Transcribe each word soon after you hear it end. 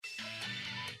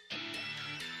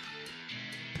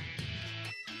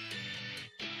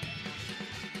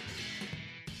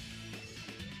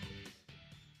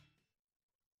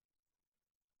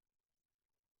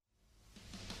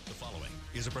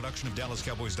is a production of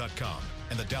DallasCowboys.com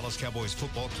and the Dallas Cowboys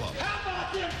Football Club. How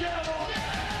about them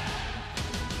Cowboys?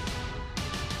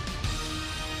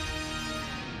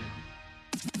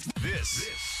 This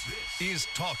is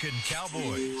Talkin'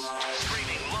 Cowboys.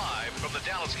 Streaming live from the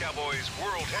Dallas Cowboys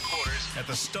World Headquarters at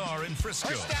the Star in Frisco.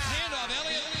 Handoff,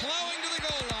 Elliott plowing to the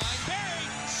goal line. Barry,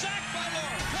 sacked by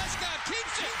Lawrence. Prescott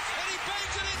keeps it, and he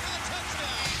bangs it in for the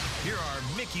touchdown. Here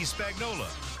are Mickey Spagnola,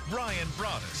 Brian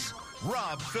Broaddus,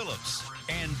 Rob Phillips,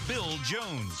 and Bill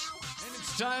Jones. And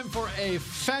it's time for a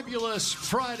fabulous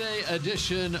Friday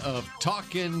edition of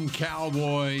Talkin'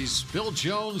 Cowboys. Bill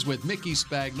Jones with Mickey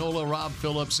Spagnola, Rob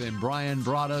Phillips, and Brian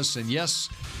Broaddus. And yes,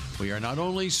 we are not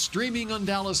only streaming on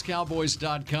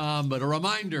DallasCowboys.com, but a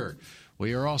reminder,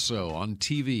 we are also on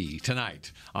TV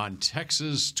tonight on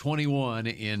Texas 21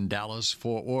 in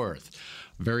Dallas-Fort Worth.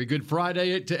 Very good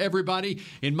Friday to everybody.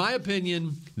 In my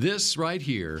opinion, this right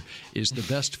here is the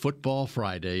best football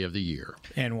Friday of the year.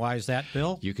 And why is that,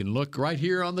 Bill? You can look right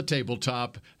here on the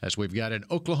tabletop as we've got an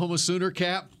Oklahoma Sooner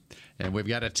cap and we've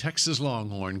got a Texas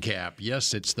Longhorn cap.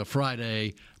 Yes, it's the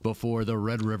Friday before the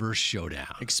Red River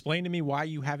Showdown. Explain to me why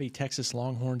you have a Texas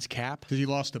Longhorns cap. Because he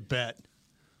lost a bet.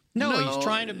 No, he's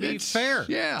trying to be fair.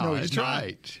 Yeah, No, that's he's not.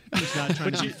 right. He's not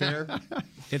trying to be fair.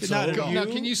 It's Not at OU. all. Now,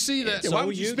 can you see that? Why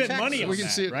would you spend money on We can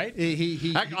that, see it. right?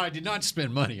 I did not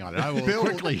spend money on it. I will Bill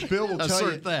quickly will tell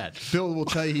assert you that. Bill will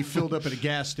tell you he filled up at a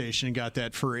gas station and got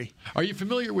that free. Are you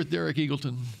familiar with Derek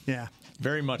Eagleton? Yeah.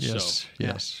 Very much so.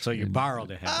 Yes. So you borrowed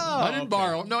a hat. I didn't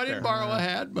borrow. No, I didn't Fair. borrow a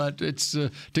hat, but it's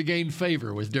to gain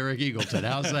favor with Derek Eagleton.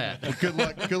 How's that? Good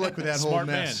luck. Good luck with that whole Smart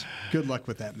mess. man. Good luck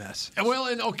with that mess. Well,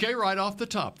 and okay, right off the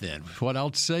top then, what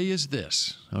I'll say is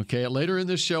this. Okay, later in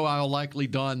this show, I'll likely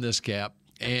don this cap.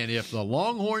 And if the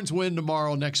Longhorns win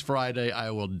tomorrow, next Friday, I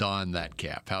will don that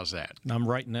cap. How's that? I'm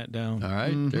writing that down. All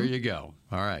right, There you go.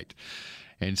 All right.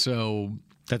 And so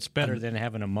That's better than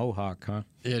having a mohawk, huh?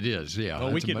 it is, yeah. Oh,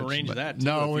 we That's can much- arrange that, too,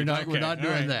 No, if we're you- not. We're okay, not all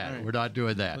doing right, that. all right. We're not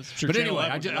doing that. Let's- your But channel anyway,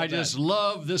 level I about just that.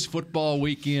 love this football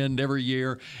weekend every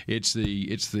year. It's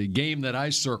the game that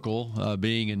I circle.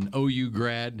 Being an OU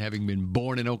grad, having been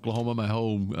born in Oklahoma, my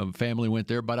whole family went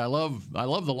there. But I love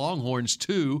the Longhorns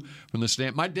too. From the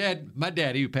stand, my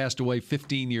daddy, who passed away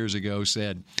 15 years ago,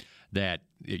 said that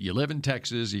you live in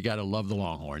Texas, you got to love the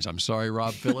Longhorns. I'm sorry,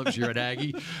 Rob Phillips, you're an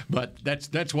Aggie, but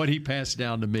that's what he passed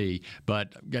down to me.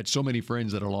 But I've got so many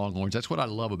friends that are Longhorns. That's what I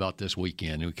love about this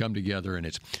weekend. We come together, and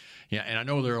and I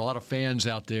know there are a lot of fans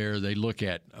out there. They look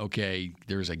at, okay,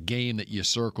 there's a game that you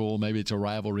circle. Maybe it's a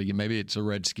rivalry. Maybe it's a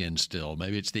Redskins still.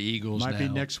 Maybe it's the Eagles Might now. be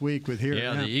next week with here.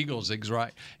 Yeah, the Eagles,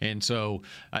 right. And so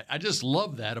I just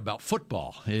love that about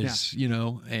football. Is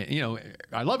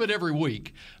I love it every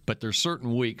week, but there's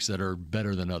certain weeks that are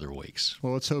better than other weeks.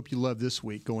 Well, let's hope you love this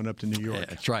week going up to New York.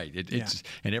 That's right.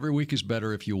 And every week is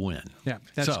better if you win. Yeah,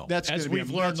 that's that's As gonna be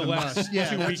we've learned that's the a last must. Yeah,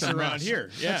 2 that's weeks a around must. here.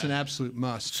 Yeah. That's an absolute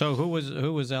must. So who was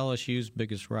LSU's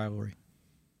biggest rivalry?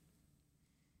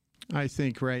 I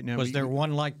think right now Was there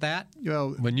one like that?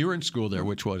 Well, When you were in school there,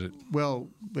 which was it? well,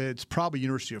 it's probably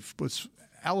University of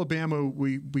Alabama.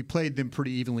 We played them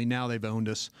pretty evenly. Now they've owned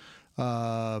us.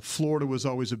 Florida was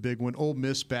always a big one. Ole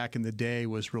Miss back in the day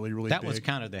was really big. That was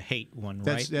kind of the hate one,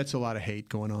 right? That's a lot of hate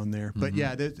going on there. But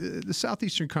yeah, the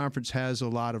Southeastern Conference has a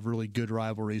lot of really good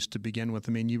rivalries to begin with.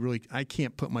 I mean, I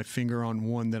can't put my finger on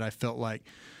one that I felt like.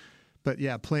 But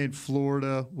yeah, playing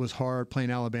Florida was hard.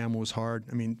 Playing Alabama was hard.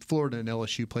 I mean, Florida and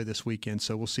LSU play this weekend,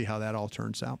 so we'll see how that all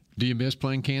turns out. Do you miss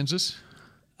playing Kansas?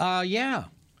 Yeah,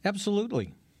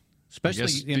 absolutely.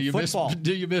 Especially in football.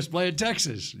 Do you miss playing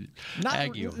Texas?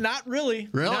 Not really.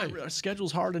 Really? Our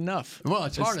schedule's hard enough. Well,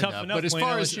 it's hard tough enough. But as playing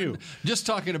far LSU. as just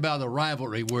talking about the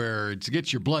rivalry where it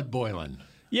gets your blood boiling.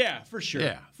 Yeah, for sure.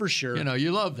 Yeah. For sure.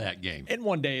 You love that game. And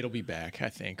one day it'll be back, I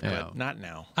think, Yeah. but not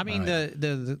now. I mean,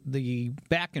 the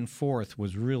back and forth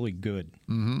was really good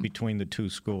between the two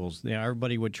schools.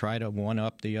 Everybody would try to one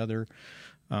up the other.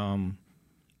 And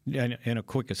a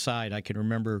quick aside, I can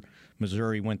remember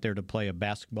Missouri went there to play a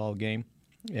basketball game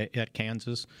at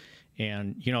Kansas.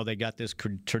 And, they got this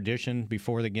tradition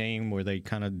before the game where they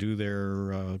kind of do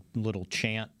their little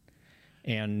chant.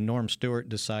 And Norm Stewart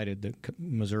decided, the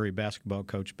Missouri basketball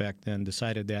coach back then,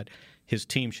 decided that his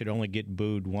team should only get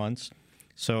booed once.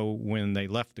 So when they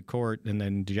left the court and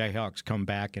then the Jayhawks come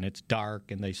back and it's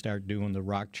dark and they start doing the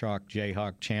rock chalk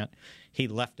Jayhawk chant, he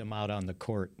left them out on the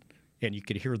court and you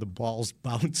could hear the balls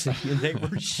bouncing, and they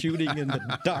were shooting in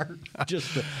the dark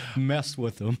just to mess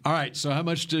with them. All right, so how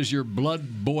much does your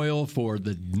blood boil for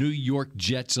the New York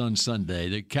Jets on Sunday?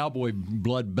 The Cowboy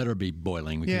blood better be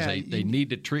boiling because they need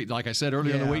to treat, like I said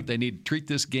earlier in the week, they need to treat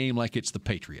this game like it's the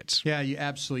Patriots. Yeah, you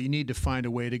absolutely. You need to find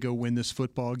a way to go win this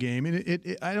football game.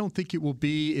 And I don't think it will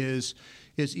be as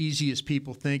easy as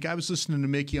people think. I was listening to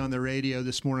Mickey on the radio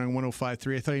this morning on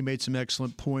 105.3. I thought he made some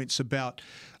excellent points about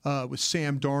with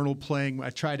Sam Darnold playing. I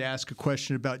tried to ask a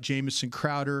question about Jamison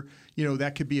Crowder.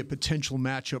 That could be a potential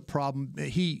matchup problem.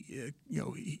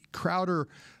 Crowder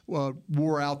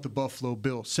wore out the Buffalo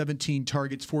Bills. 17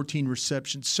 targets, 14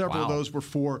 receptions. Several of those were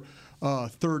for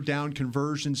third down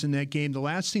conversions in that game. The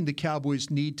last thing the Cowboys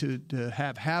need to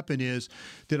have happen is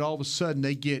that all of a sudden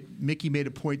they get, Mickey made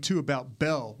a point too about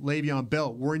Le'Veon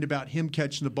Bell, worrying about him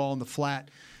catching the ball in the flat,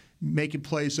 making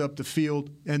plays up the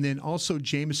field, and then also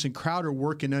Jamison Crowder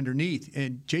working underneath.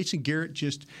 And Jason Garrett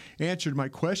just answered my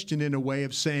question in a way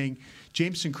of saying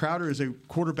Jamison Crowder is a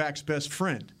quarterback's best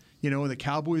friend. The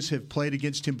Cowboys have played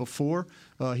against him before.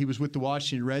 He was with the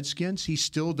Washington Redskins. He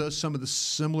still does some of the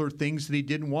similar things that he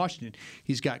did in Washington.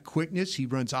 He's got quickness. He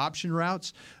runs option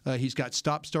routes. He's got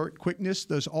stop-start quickness.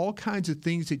 There's all kinds of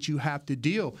things that you have to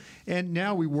deal. And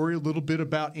now we worry a little bit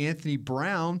about Anthony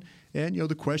Brown. And,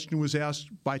 the question was asked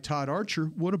by Todd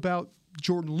Archer, what about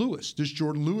Jordan Lewis? Does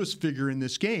Jordan Lewis figure in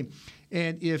this game?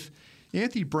 And if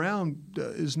Anthony Brown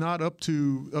is not up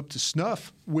to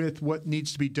snuff with what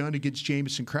needs to be done against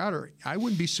Jamison Crowder, I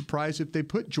wouldn't be surprised if they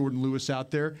put Jordan Lewis out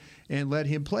there and let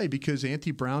him play because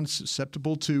Anthony Brown's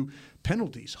susceptible to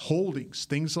penalties, holdings,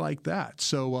 things like that.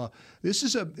 So this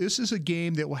is a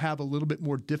game that will have a little bit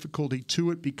more difficulty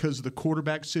to it because of the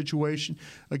quarterback situation.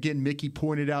 Again, Mickey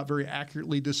pointed out very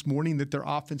accurately this morning that their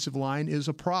offensive line is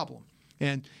a problem.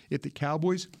 And if the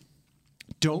Cowboys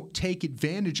don't take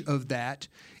advantage of that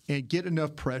and get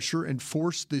enough pressure and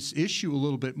force this issue a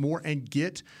little bit more and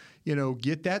get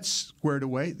that squared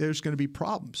away, there's going to be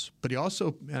problems. But he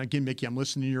also, and again, Mickey, I'm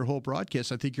listening to your whole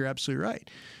broadcast. I think you're absolutely right.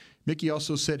 Mickey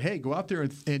also said, hey, go out there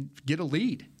and get a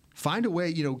lead. Find a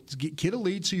way, get a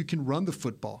lead so you can run the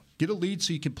football. Get a lead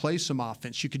so you can play some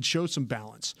offense. You can show some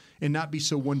balance and not be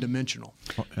so one-dimensional.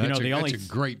 That's a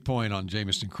great point on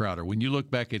Jamison Crowder. When you look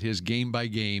back at his game by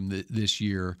game this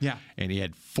year, and he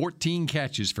had 14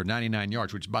 catches for 99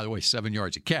 yards, which, by the way, 7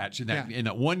 yards a catch. In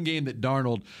that one game that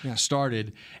Darnold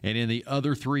started, and in the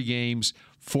other 3 games,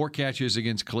 4 catches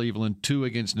against Cleveland, 2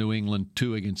 against New England,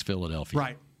 2 against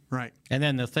Philadelphia. Right. And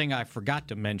then the thing I forgot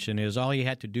to mention is all you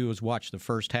had to do was watch the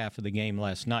first half of the game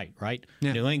last night, right?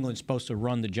 Yeah. New England's supposed to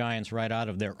run the Giants right out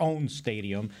of their own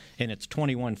stadium, and it's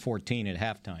 21-14 at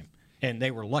halftime. And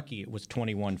they were lucky it was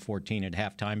 21-14 at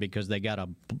halftime because they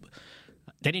didn't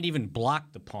even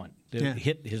block the punt. They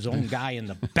hit his own guy in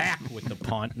the back with the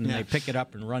punt, and they pick it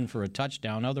up and run for a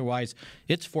touchdown. Otherwise,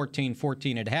 it's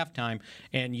 14-14 at halftime,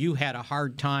 and you had a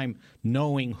hard time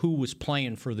knowing who was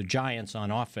playing for the Giants on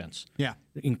offense. Yeah.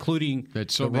 Including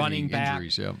the running back,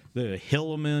 injuries, the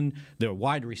Hillman, the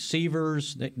wide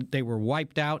receivers. They were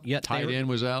wiped out. Yet tight end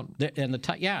was out. And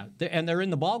they're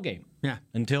in the ball game. Yeah.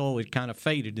 Until it kind of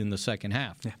faded in the second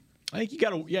half. Yeah. I think you got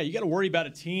to worry about a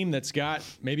team that's got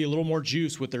maybe a little more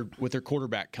juice with their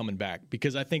quarterback coming back,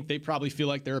 because I think they probably feel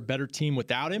like they're a better team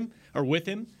without him or with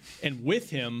him, and with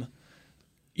him,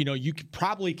 you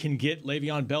probably can get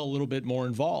Le'Veon Bell a little bit more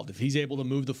involved if he's able to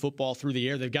move the football through the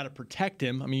air. They've got to protect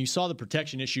him. I mean, you saw the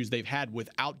protection issues they've had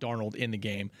without Darnold in the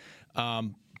game,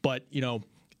 but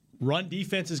run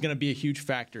defense is going to be a huge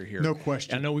factor here. No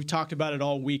question. I know we've talked about it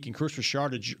all week, and Chris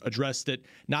Richard addressed it.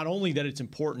 Not only that it's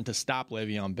important to stop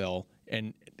Le'Veon Bell,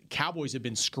 and Cowboys have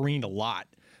been screened a lot,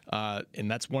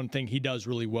 and that's one thing he does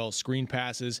really well, screen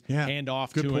passes, hand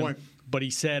off to him. But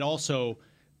he said also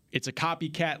it's a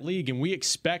copycat league, and we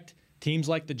expect teams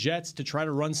like the Jets to try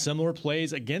to run similar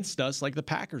plays against us like the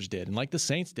Packers did and like the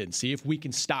Saints did and see if we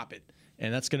can stop it.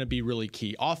 And that's going to be really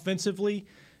key. Offensively,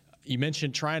 you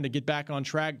mentioned trying to get back on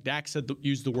track. Dak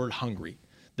used the word hungry.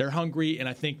 They're hungry, and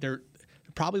I think they're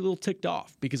probably a little ticked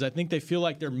off because I think they feel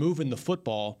like they're moving the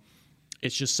football.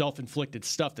 It's just self-inflicted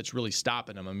stuff that's really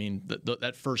stopping them. I mean,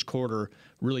 that first quarter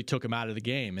really took them out of the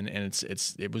game, and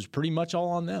it was pretty much all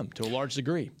on them to a large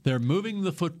degree. They're moving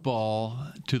the football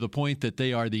to the point that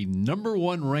they are the number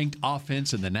 1 ranked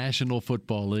offense in the National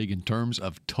Football League in terms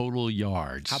of total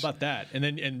yards. How about that?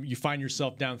 And you find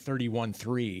yourself down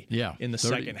 31-3 in the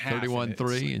second half.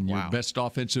 31-3, and your best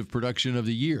offensive production of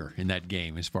the year in that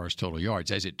game as far as total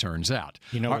yards, as it turns out.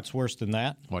 You know what's worse than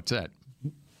that? What's that?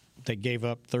 They gave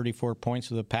up 34 points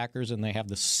to the Packers, and they have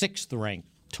the 6th-ranked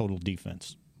total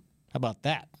defense. How about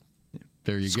that?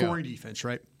 There you go. Scoring defense,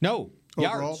 right? No,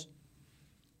 overall? yards.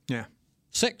 Yeah.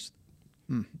 6th.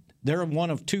 They're one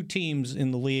of 2 teams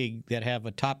in the league that have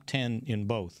a top 10 in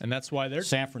both. And that's why they're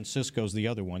San Francisco's the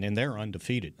other one, and they're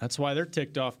undefeated. That's why they're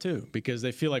ticked off too, because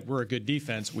they feel like we're a good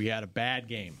defense. We had a bad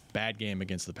game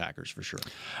against the Packers for sure.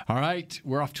 All right,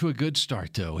 we're off to a good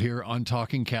start, though, here on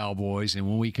Talking Cowboys. And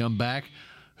when we come back,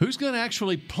 who's going to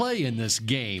actually play in this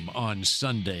game on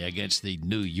Sunday against the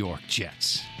New York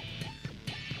Jets?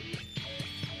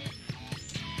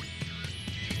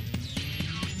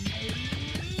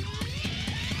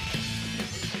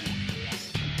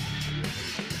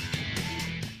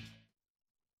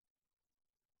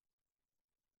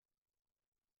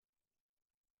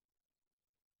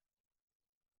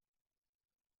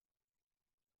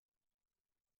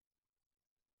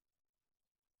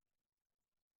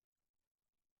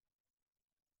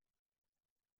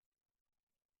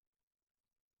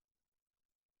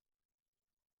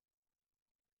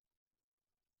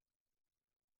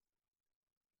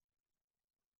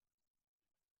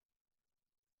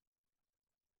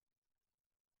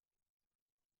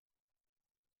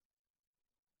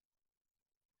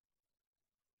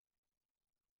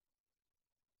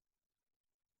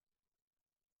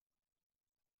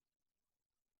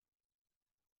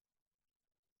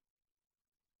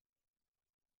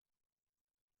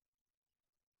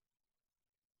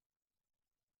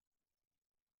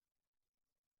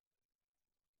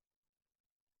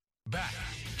 Back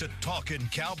to Talking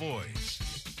Cowboys.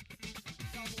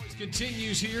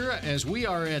 Continues here as we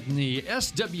are at the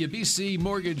SWBC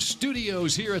Mortgage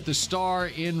Studios here at the Star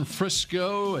in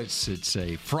Frisco. It's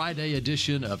a Friday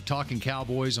edition of Talking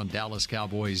Cowboys on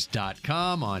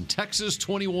DallasCowboys.com on Texas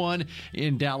 21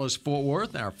 in Dallas-Fort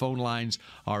Worth. Our phone lines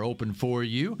are open for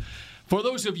you. For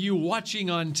those of you watching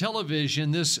on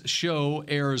television, this show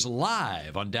airs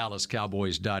live on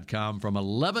DallasCowboys.com from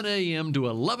 11 a.m. to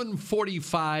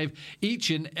 11:45 each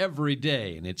and every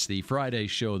day. And it's the Friday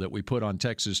show that we put on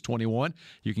Texas 21.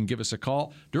 You can give us a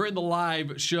call during the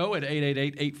live show at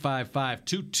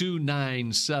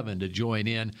 888-855-2297 to join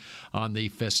in on the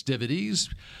festivities.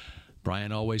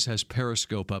 Brian always has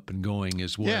Periscope up and going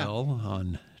as well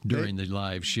during the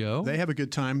live show. They have a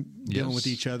good time dealing with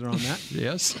each other on that.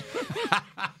 Yes.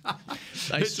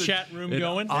 Nice chat room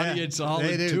going. Audience all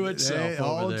to itself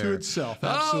over there. To itself. Oh,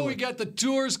 Absolutely. we got the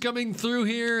tours coming through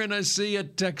here, and I see a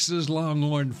Texas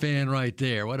Longhorn fan right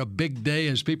there. What a big day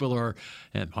as people are,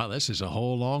 and wow, this is a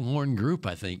whole Longhorn group,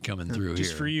 I think, coming through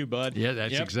Just here. for you, bud. Yeah,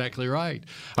 that's exactly right.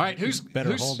 All right, who's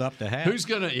hold up the hat. Who's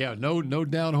gonna? Yeah, no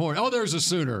down horn. Oh, there's a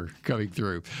Sooner coming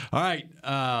through. All right,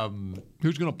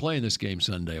 who's gonna play in this game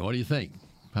Sunday? What do you think?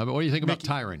 What do you think about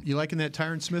Tyron? You liking that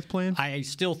Tyron Smith plan? I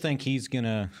still think he's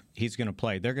gonna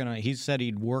play. He said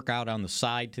he'd work out on the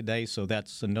side today, so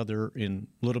that's another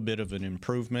little bit of an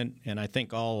improvement. And I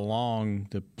think all along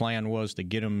the plan was to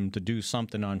get him to do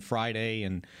something on Friday,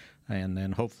 and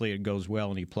then hopefully it goes well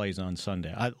and he plays on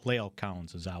Sunday. Lael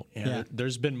Collins is out. Yeah.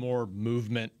 There's been more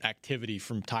movement activity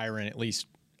from Tyron, at least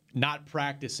not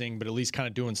practicing, but at least kind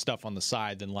of doing stuff on the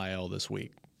side than Lael this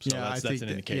week. So that's an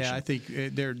indication. Yeah, I think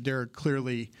they're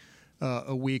clearly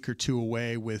a week or two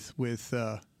away with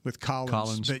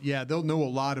Collins. But yeah, they'll know a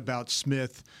lot about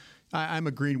Smith. I'm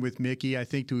agreeing with Mickey. I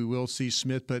think that we will see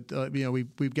Smith, but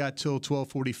we've got till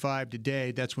 12:45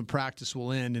 today. That's when practice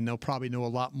will end, and they'll probably know a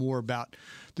lot more about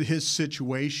his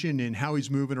situation and how he's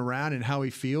moving around and how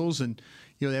he feels. And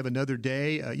they have another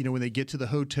day. When they get to the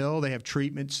hotel, they have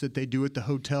treatments that they do at the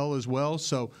hotel as well.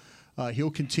 So he'll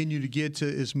continue to get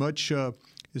as much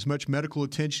medical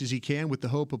attention as he can with the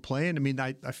hope of playing. I mean,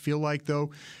 I feel like,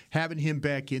 though, having him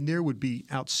back in there would be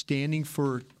outstanding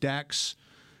for Dak's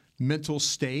mental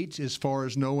state as far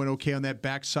as knowing, okay, on that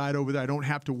backside over there, I don't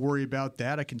have to worry about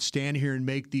that. I can stand here and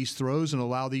make these throws and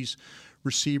allow these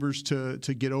receivers to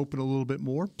get open a little bit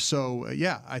more. So,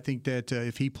 I think that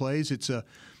if he plays, it's a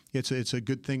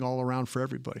good thing all around for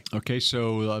everybody. Okay,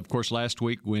 so, of course, last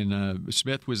week when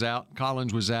Smith was out,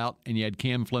 Collins was out, and you had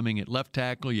Cam Fleming at left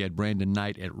tackle, you had Brandon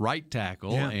Knight at right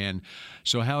tackle. Yeah. And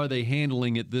so how are they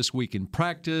handling it this week in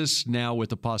practice, now with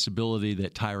the possibility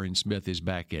that Tyron Smith is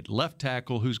back at left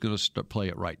tackle? Who's going to play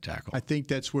at right tackle? I think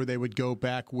that's where they would go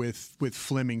back with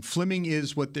Fleming. Fleming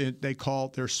is what they call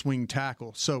their swing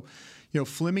tackle. So,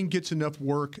 Fleming gets enough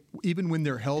work, even when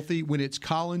they're healthy. When it's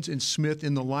Collins and Smith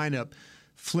in the lineup,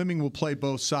 Fleming will play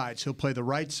both sides. He'll play the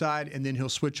right side, and then he'll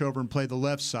switch over and play the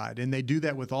left side. And they do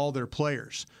that with all their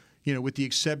players. With the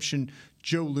exception,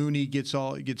 Joe Looney gets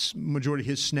majority of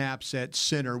his snaps at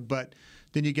center. But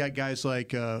then you got guys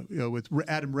like with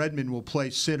Adam Redmond will play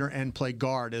center and play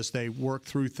guard as they work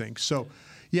through things. So,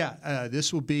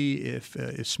 this will be if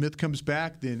Smith comes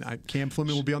back, then Cam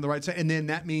Fleming will be on the right side, and then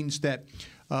that means that.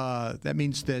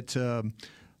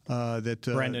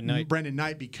 that Brendan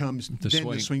Knight becomes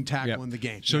the swing tackle in the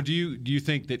game. So do you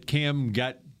think that Cam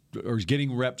got or is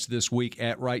getting reps this week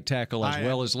at right tackle as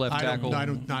well as left tackle? I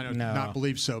don't not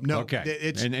believe so. No.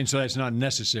 Okay. And so that's not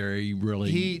necessary,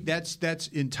 really. That's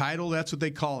entitled. That's what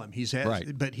they call him.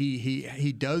 Right. But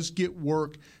he does get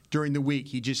work during the week.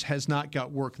 He just has not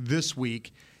got work this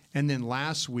week, and then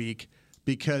last week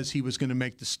because he was going to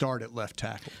make the start at left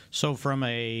tackle. So from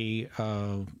a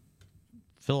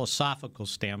philosophical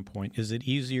standpoint, is it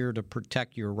easier to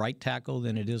protect your right tackle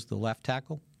than it is the left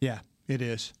tackle? Yeah, it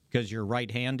is. Because you're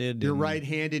right-handed. You're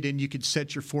right-handed, and you can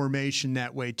set your formation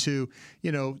that way too.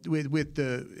 You know,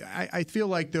 I feel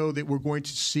like though that we're going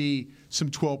to see some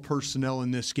 12 personnel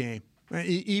in this game,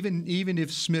 even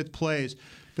if Smith plays.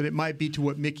 But it might be to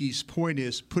what Mickey's point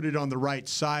is: put it on the right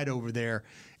side over there,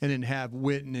 and then have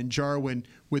Witten and Jarwin,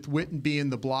 with Witten being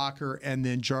the blocker and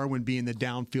then Jarwin being the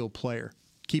downfield player.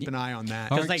 Keep an eye on that.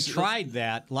 Because they tried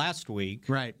that last week,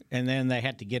 right? And then they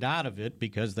had to get out of it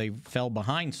because they fell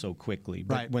behind so quickly.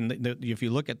 But when if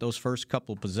you look at those first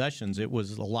couple possessions, it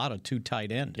was a lot of two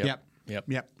tight end. Yep.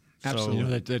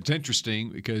 Absolutely. So, that's interesting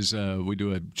because we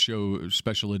do a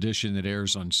special edition that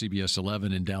airs on CBS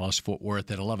 11 in Dallas-Fort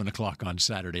Worth at 11 o'clock on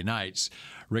Saturday nights.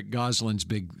 Rick Gosselin's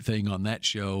big thing on that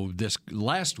show this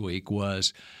last week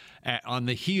was on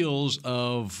the heels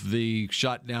of the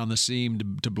shot down the seam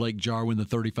to Blake Jarwin, the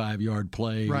 35-yard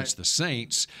play against the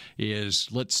Saints, is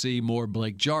let's see more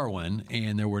Blake Jarwin,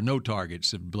 and there were no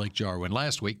targets of Blake Jarwin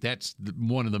last week. That's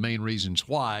one of the main reasons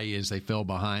why is they fell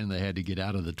behind. They had to get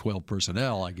out of the 12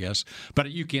 personnel, I guess.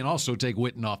 But you can also take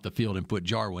Witten off the field and put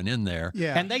Jarwin in there.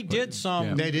 Yeah, and they did some.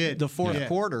 Yeah. They did the fourth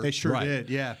quarter. They sure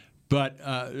did. Yeah. But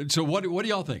so what do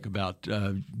y'all think about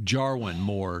Jarwin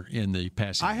more in the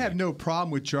passing game? I have no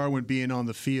problem with Jarwin being on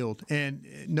the field, and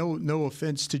no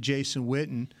offense to Jason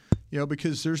Witten,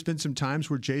 because there's been some times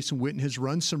where Jason Witten has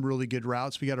run some really good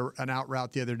routes. We got an out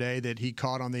route the other day that he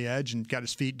caught on the edge and got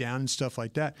his feet down and stuff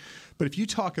like that. But if you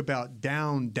talk about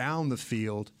down the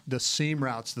field, the seam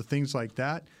routes, the things like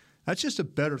that, that's just a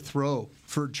better throw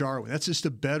for Jarwin. That's just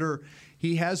a better.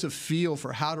 He has a feel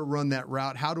for how to run that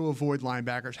route, how to avoid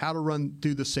linebackers, how to run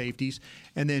through the safeties,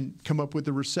 and then come up with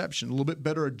the reception. A little bit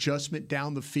better adjustment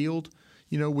down the field,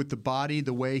 with the body,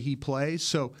 the way he plays.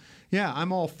 So, yeah,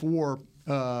 I'm all for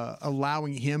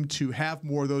allowing him to have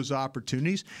more of those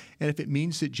opportunities. And if it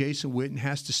means that Jason Witten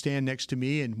has to stand next to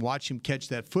me and watch him catch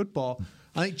that football,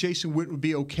 I think Jason Witten would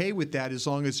be okay with that as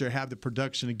long as they have the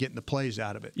production and getting the plays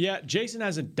out of it. Yeah, Jason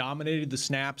hasn't dominated the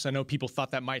snaps. I know people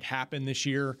thought that might happen this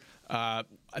year. I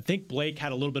think Blake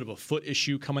had a little bit of a foot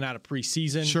issue coming out of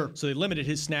preseason. Sure. So they limited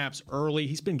his snaps early.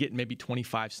 He's been getting maybe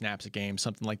 25 snaps a game,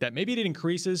 something like that. Maybe it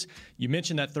increases. You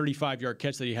mentioned that 35-yard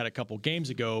catch that he had a couple games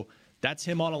ago. That's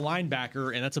him on a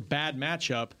linebacker, and that's a bad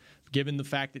matchup given the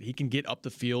fact that he can get up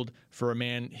the field for a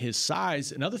man his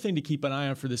size. Another thing to keep an eye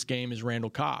on for this game is Randall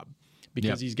Cobb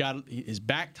because he's got his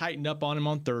back tightened up on him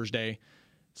on Thursday.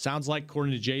 Sounds like,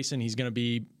 according to Jason, he's going to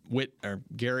be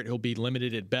Garrett, he'll be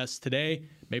limited at best today.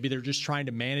 Maybe they're just trying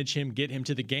to manage him, get him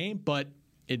to the game, but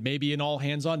it may be an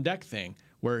all-hands-on-deck thing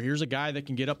where here's a guy that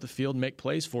can get up the field and make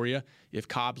plays for you if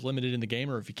Cobb's limited in the game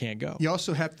or if he can't go. You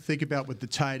also have to think about with the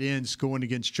tight ends going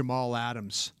against Jamal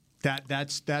Adams.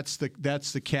 That's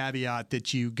the caveat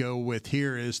that you go with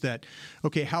here is that,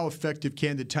 okay, how effective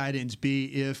can the tight ends be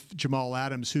if Jamal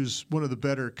Adams, who's one of the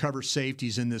better cover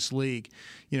safeties in this league,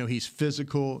 he's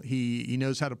physical, he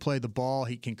knows how to play the ball,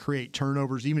 he can create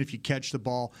turnovers. Even if you catch the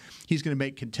ball, he's going to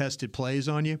make contested plays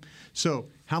on you. So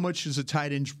how much is a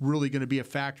tight end really going to be a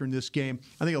factor in this game?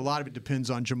 I think a lot of it depends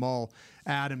on Jamal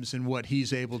Adams and what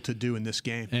he's able to do in this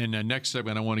game. And next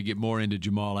segment, I want to get more into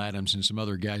Jamal Adams and some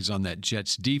other guys on that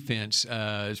Jets defense.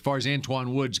 As far as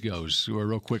Antoine Woods goes, we're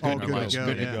real quick. Good to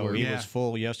go. He was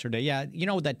full yesterday. Yeah,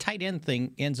 that tight end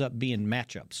thing ends up being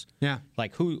matchups. Yeah.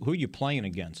 Like who you playing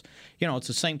against. It's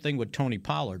the same thing with Tony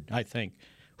Pollard, I think.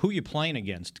 Who you playing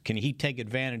against? Can he take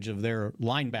advantage of their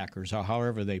linebackers or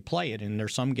however they play it? And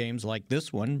there's some games like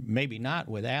this one, maybe not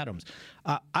with Adams.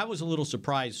 I was a little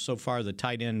surprised so far the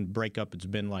tight end breakup has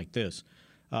been like this.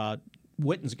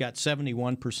 Witten's got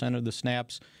 71% of the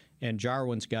snaps, and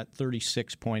Jarwin's got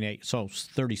 36.8, so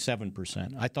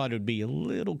 37%. I thought it would be a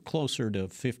little closer to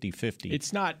 50-50.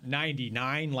 It's not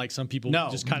 99 like some people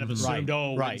just kind of assumed,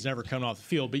 Witten's never coming off the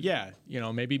field. But, yeah,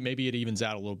 maybe it evens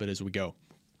out a little bit as we go.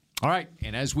 All right,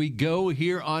 and as we go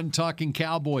here on Talking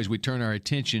Cowboys, we turn our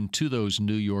attention to those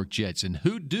New York Jets. And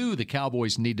who do the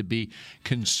Cowboys need to be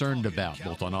concerned about,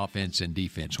 both on offense and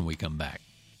defense, when we come back?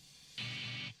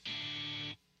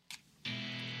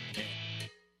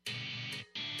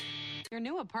 Your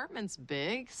new apartment's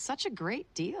big. Such a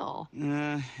great deal.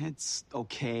 It's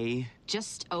okay.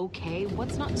 Just okay?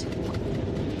 What's not too...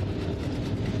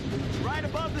 Right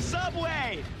above the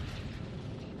subway!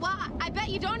 Well, I bet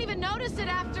you don't even notice it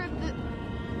after the...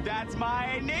 That's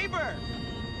my neighbor,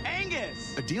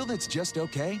 Angus. A deal that's just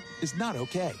okay is not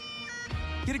okay.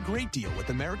 Get a great deal with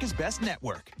America's Best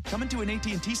Network. Come into an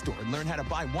AT&T store and learn how to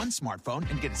buy one smartphone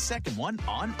and get a second one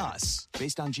on us.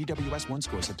 Based on GWS 1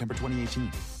 score, September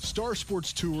 2018. Star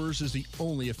Sports Tours is the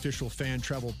only official fan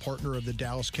travel partner of the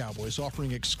Dallas Cowboys,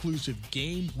 offering exclusive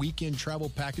game weekend travel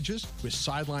packages with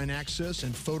sideline access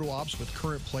and photo ops with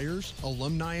current players,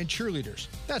 alumni, and cheerleaders.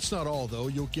 That's not all, though.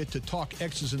 You'll get to talk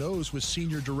X's and O's with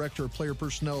Senior Director of Player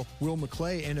Personnel Will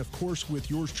McClay, and of course with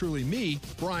yours truly, me,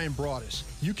 Brian Broaddus.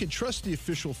 You can trust the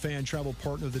official fan travel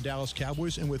partner of the Dallas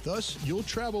Cowboys, and with us, you'll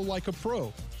travel like a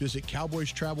pro. Visit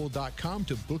cowboystravel.com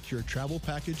to book your travel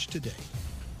package today.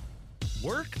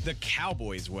 Work the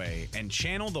Cowboys way and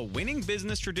channel the winning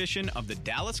business tradition of the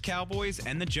Dallas Cowboys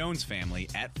and the Jones family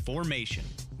at Formation.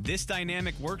 This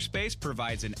dynamic workspace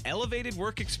provides an elevated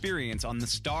work experience on the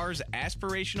Star's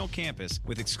aspirational campus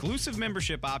with exclusive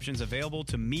membership options available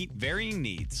to meet varying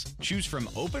needs. Choose from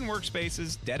open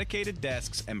workspaces, dedicated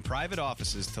desks, and private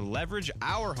offices to leverage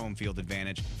our home field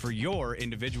advantage for your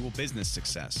individual business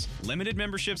success. Limited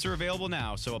memberships are available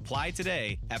now, so apply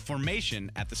today at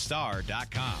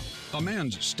formationatthestar.com. A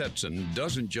man's Stetson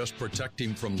doesn't just protect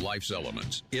him from life's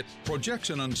elements. It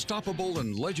projects an unstoppable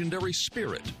and legendary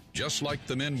spirit, just like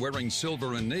the men wearing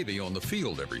silver and navy on the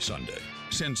field every Sunday.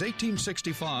 Since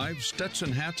 1865,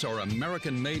 Stetson hats are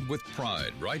American-made with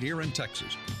pride right here in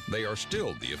Texas. They are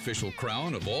still the official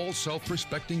crown of all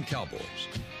self-respecting cowboys.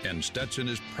 And Stetson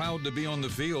is proud to be on the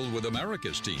field with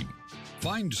America's team.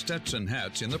 Find Stetson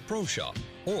hats in the Pro Shop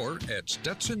or at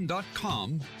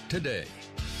Stetson.com today.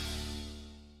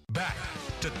 Back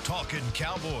to Talking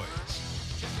Cowboys.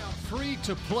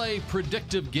 Free-to-play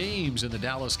predictive games in the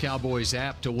Dallas Cowboys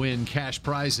app to win cash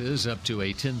prizes up to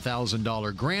a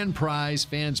 $10,000 grand prize.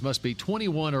 Fans must be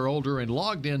 21 or older and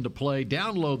logged in to play.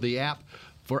 Download the app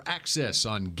for access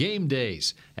on game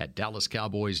days at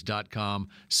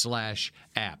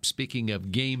dallascowboys.com/app. Speaking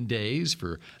of game days,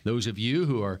 for those of you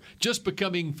who are just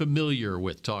becoming familiar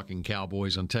with Talking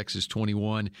Cowboys on Texas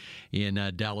 21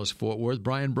 in Dallas-Fort Worth,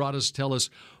 Brian Broaddus, tell us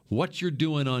what you're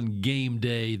doing on game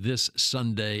day this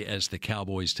Sunday as the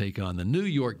Cowboys take on the New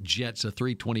York Jets, a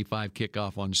 3:25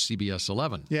 kickoff on CBS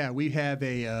 11. Yeah, we have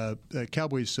a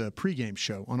Cowboys pregame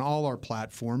show on all our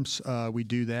platforms. We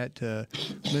do that.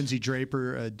 Lindsey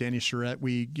Draper, Danny Surratt.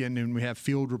 We have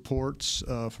field reports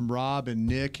from Rob and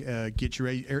Nick. Get your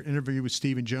interview with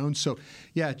Stephen Jones. So,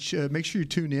 yeah, make sure you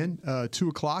tune in 2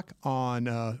 o'clock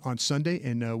on Sunday,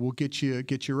 and we'll get you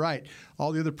right.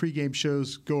 All the other pregame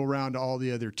shows go around to all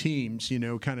the other teams,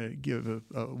 kind of give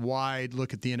a wide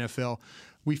look at the NFL.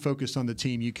 We focus on the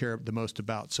team you care the most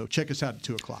about. So check us out at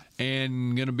 2 o'clock.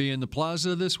 And going to be in the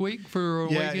plaza this week for a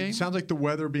away game? It sounds like the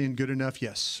weather being good enough.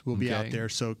 Yes, we'll be out there.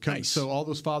 So so all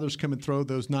those fathers come and throw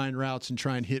those 9 routes and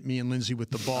try and hit me and Lindsay with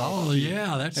the ball. Oh,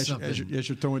 yeah, that's something. As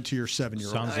you're throwing to your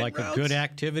 7-year-old. Sounds like a good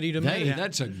activity to me. Hey,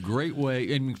 that's a great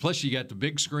way. And plus you got the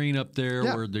big screen up there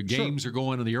where the games are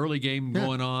going, the early game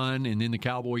going on, and then the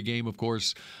Cowboy game, of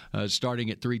course,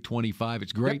 starting at 3:25.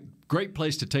 It's great. Yep. Great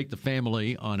place to take the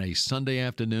family on a Sunday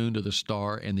afternoon to the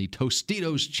Star and the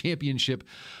Tostitos Championship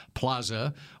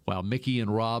Plaza while Mickey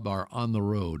and Rob are on the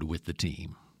road with the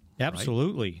team.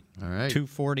 Absolutely. All right.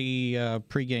 2:40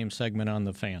 pregame segment on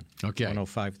the Fan. Okay.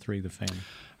 105.3 The Fan.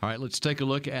 All right, let's take a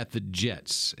look at the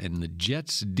Jets. And the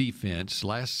Jets defense,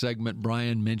 last segment,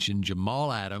 Brian mentioned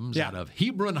Jamal Adams out of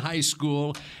Hebron High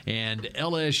School and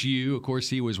LSU. Of course,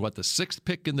 he was, the 6th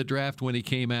pick in the draft when he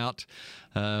came out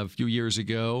a few years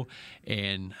ago.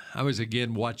 And I was,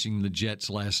 again, watching the Jets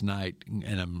last night,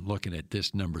 and I'm looking at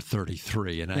this number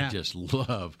 33, and I just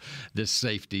love this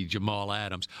safety, Jamal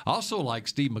Adams. Also like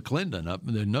Steve McClendon up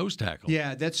in the nose tackle.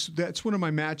 Yeah, that's one of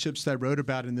my matchups that I wrote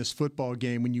about in this football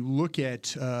game. When you look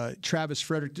at Travis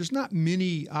Frederick, there's not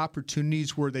many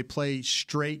opportunities where they play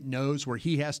straight nose, where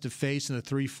he has to face in a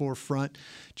 3-4 front,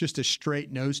 just a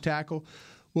straight nose tackle.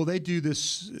 Well, they do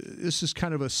this. This is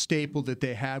kind of a staple that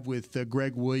they have with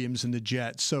Greg Williams and the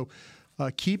Jets. So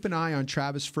keep an eye on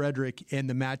Travis Frederick and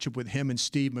the matchup with him and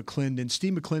Steve McClendon.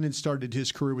 Steve McClendon started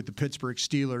his career with the Pittsburgh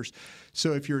Steelers.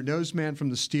 So if you're a nose man from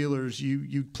the Steelers,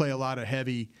 you play a lot of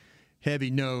heavy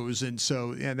nose. And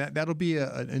so that'll be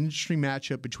an interesting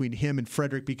matchup between him and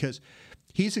Frederick, because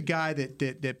he's a guy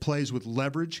that plays with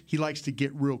leverage. He likes to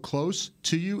get real close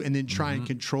to you and then try and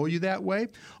control you that way,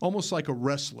 almost like a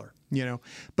wrestler,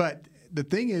 But the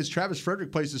thing is, Travis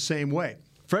Frederick plays the same way.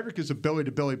 Frederick is a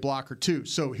belly-to-belly blocker too.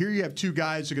 So here you have two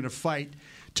guys that are going to fight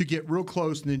to get real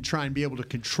close and then try and be able to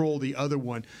control the other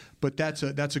one. But that's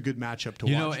a good matchup to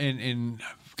watch. You know, and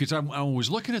because I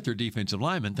was looking at their defensive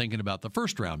linemen, thinking about the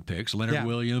first-round picks, Leonard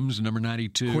Williams, number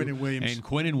 92. Quinnen Williams. And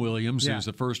Quinnen Williams, who's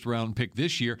the first-round pick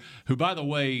this year, who, by the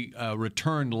way,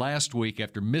 returned last week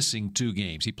after missing 2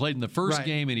 games. He played in the first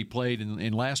game and he played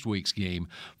in last week's game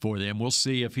for them. We'll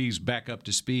see if he's back up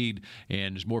to speed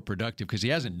and is more productive because he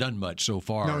hasn't done much so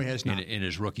far no, he has not. in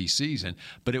his rookie season.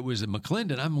 But it was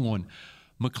McClendon. I'm going –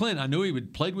 McClendon, I knew he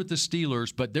would played with the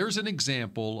Steelers, but there's an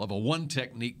example of a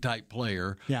one-technique type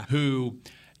player who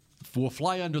will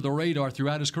fly under the radar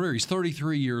throughout his career. He's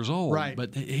 33 years old,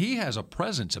 but he has a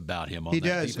presence about him on that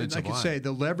defensive line. He does, and I can say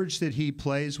the leverage that he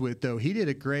plays with, though, he did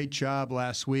a great job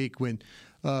last week when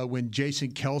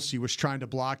Jason Kelsey was trying to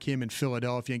block him in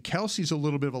Philadelphia. And Kelsey's a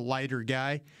little bit of a lighter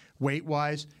guy,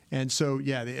 weight-wise, and so,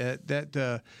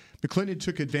 McClendon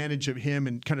took advantage of him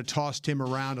and kind of tossed him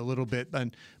around a little bit.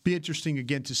 And be interesting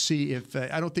again to see if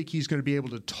I don't think he's going to be able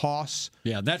to toss.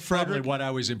 Yeah, that's Frederick. Probably what I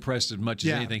was impressed as much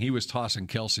as anything. He was tossing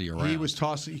Kelsey around. He was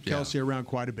tossing Kelsey around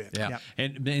quite a bit. Yeah,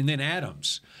 and then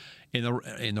Adams.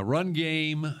 In the run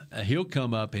game, he'll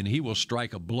come up and he will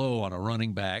strike a blow on a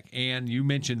running back. And you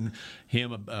mentioned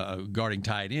him guarding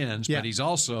tight ends, but he's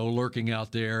also lurking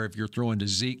out there if you're throwing to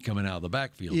Zeke coming out of the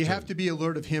backfield. You have to be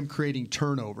alert of him creating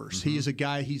turnovers. Mm-hmm. He is a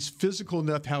guy, he's physical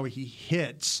enough how he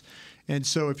hits. And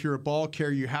so if you're a ball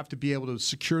carrier, you have to be able to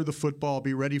secure the football,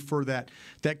 be ready for that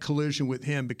collision with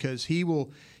him because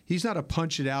he's not a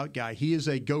punch-it-out guy. He is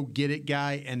a go-get-it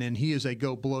guy, and then he is a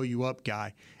go-blow-you-up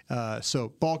guy.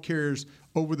 So ball carriers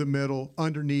over the middle,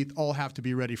 underneath, all have to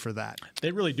be ready for that.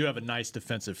 They really do have a nice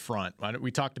defensive front. We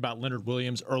talked about Leonard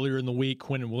Williams earlier in the week.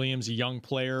 Quinnen Williams, a young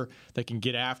player that can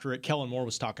get after it. Kellen Moore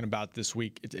was talking about this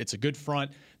week. It's a good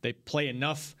front. They play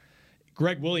enough.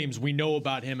 Greg Williams, we know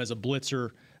about him as a blitzer.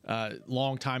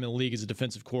 Long time in the league as a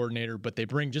defensive coordinator, but they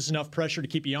bring just enough pressure to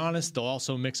keep you honest. They'll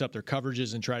also mix up their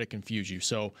coverages and try to confuse you.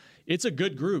 So it's a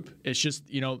good group. It's just,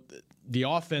 the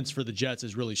offense for the Jets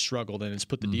has really struggled, and it's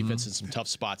put the defense in some tough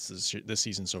spots this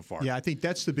season so far. Yeah, I think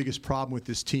that's the biggest problem with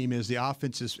this team is the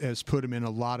offense has put them in a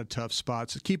lot of tough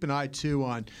spots. So keep an eye, too,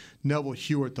 on Neville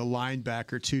Hewitt, the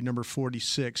linebacker, too, number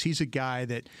 46. He's a guy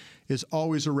that is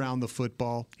always around the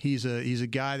football. He's a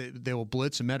guy that they will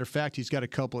blitz. As a matter of fact, he's got a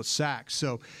couple of sacks.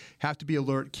 So have to be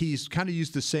alert. He's kind of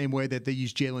used the same way that they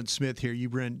use Jalen Smith here. You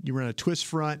run a twist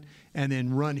front and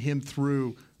then run him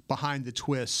through behind the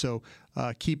twist. So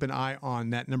keep an eye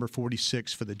on that number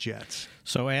 46 for the Jets.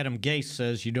 So Adam Gase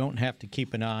says you don't have to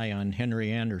keep an eye on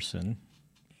Henry Anderson.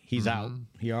 He's out.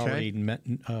 He already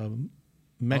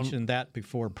mentioned that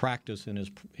before practice in his.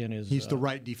 He's the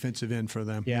right defensive end for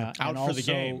them. Yeah, out for the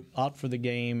game. Out for the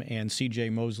game, and C.J.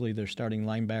 Mosley, their starting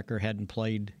linebacker, hadn't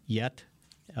played yet.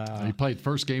 He played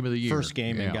first game of the year. First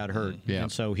game and got hurt, and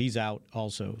so he's out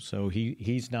also. So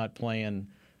he's not playing.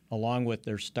 Along with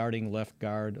their starting left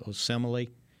guard, Osemele,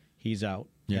 he's out.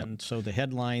 Yep. And so the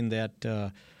headline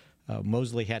that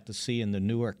Mosley had to see in the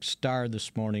Newark Star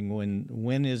this morning,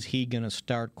 when is he going to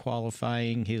start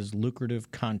qualifying his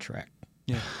lucrative contract?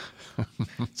 Yeah.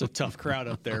 It's a tough crowd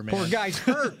up there, man. Poor guy's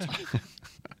hurt.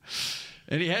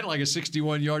 And he had like a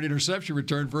 61-yard interception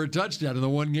return for a touchdown in the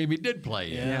one game he did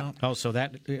play in. Yeah. Oh, so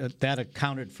that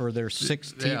accounted for their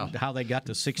 16, how they got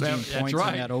to 16 points in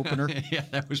that opener? Yeah,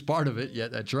 that was part of it. Yeah,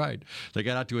 that's right. They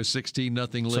got out to a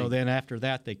 16-0 lead. So then after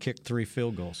that, they kicked 3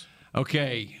 field goals.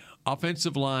 Okay,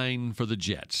 offensive line for the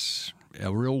Jets. A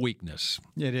real weakness.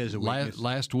 It is a weakness.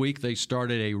 Last week, they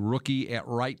started a rookie at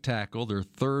right tackle, their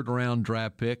third-round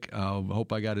draft pick. I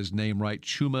hope I got his name right,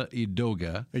 Chuma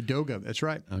Edoga. Edoga, that's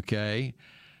right. Okay.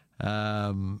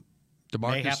 DeMarcus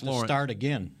They have to start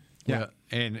again. Yeah.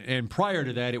 And prior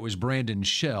to that, it was Brandon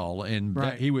Shell, and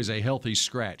he was a healthy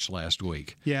scratch last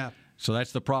week. Yeah. So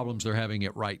that's the problems they're having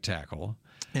at right tackle.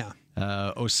 Yeah.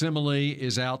 Osemele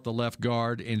is out, the left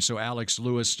guard, and so Alex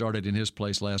Lewis started in his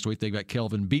place last week. They got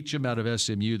Kelvin Beachum out of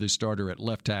SMU, the starter at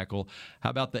left tackle. How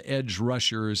about the edge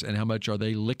rushers, and how much are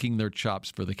they licking their chops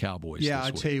for the Cowboys this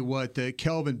I'll week? tell you what,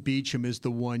 Kelvin Beachum is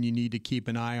the one you need to keep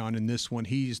an eye on in this one.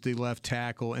 He's the left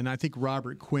tackle, and I think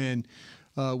Robert Quinn,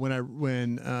 when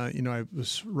I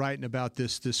was writing about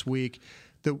this week,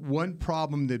 the one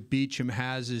problem that Beachum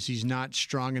has is he's not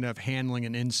strong enough handling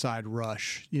an inside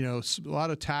rush. A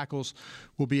lot of tackles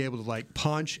will be able to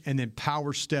punch and then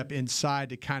power step inside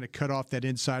to kind of cut off that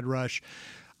inside rush.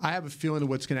 I have a feeling of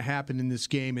what's going to happen in this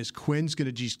game is Quinn's going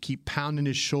to just keep pounding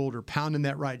his shoulder, pounding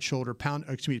that right shoulder,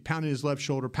 pounding his left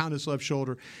shoulder, pound his left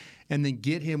shoulder, and then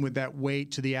get him with that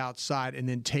weight to the outside and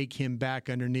then take him back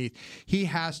underneath.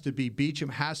 Beecham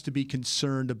has to be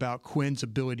concerned about Quinn's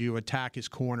ability to attack his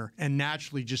corner and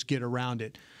naturally just get around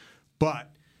it. But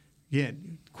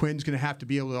again, Quinn's going to have to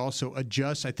be able to also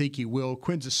adjust. I think he will.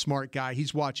 Quinn's a smart guy.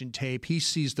 He's watching tape. He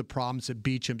sees the problems that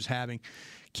Beecham's having.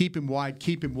 Keep him wide,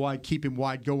 keep him wide, keep him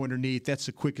wide, go underneath. That's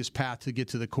the quickest path to get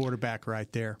to the quarterback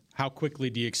right there. How quickly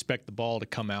do you expect the ball to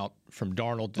come out from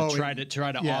Darnold to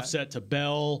try to offset to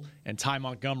Bell and Ty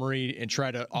Montgomery and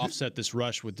try to offset this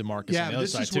rush with DeMarcus on the other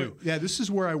side too? This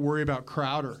is where I worry about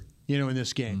Crowder, in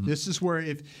this game. Mm-hmm. This is where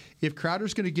if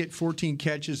Crowder's going to get 14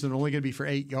 catches and only going to be for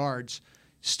 8 yards,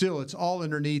 still it's all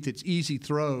underneath. It's easy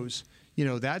throws.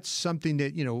 That's something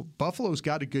that, Buffalo's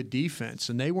got a good defense,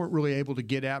 and they weren't really able to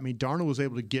get at me. Darnold was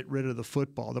able to get rid of the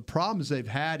football. The problems they've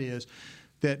had is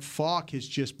that Falk has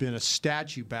just been a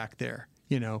statue back there,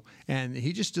 and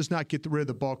he just does not get rid of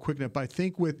the ball quick enough. But I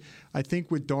think with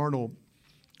Darnold,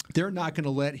 they're not going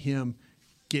to let him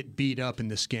get beat up in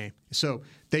this game. So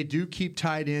they do keep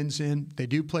tight ends in. They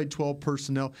do play 12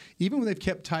 personnel. Even when they've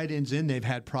kept tight ends in, they've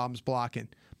had problems blocking.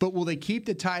 But will they keep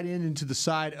the tight end into the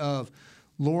side of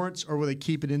Lawrence, or will they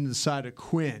keep it into the side of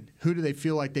Quinn? Who do they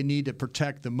feel like they need to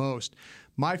protect the most?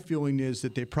 My feeling is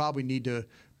that they probably need to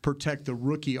protect the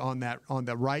rookie on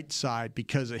the right side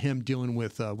because of him dealing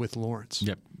with Lawrence.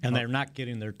 Yep. And they're not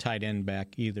getting their tight end back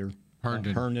either.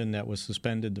 Herndon that was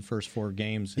suspended the first 4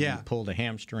 games and he pulled a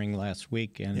hamstring last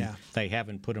week, and they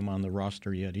haven't put him on the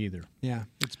roster yet either. Yeah,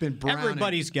 it's been Brown.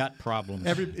 Everybody's got problems.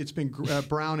 It's been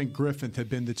Brown and Griffin have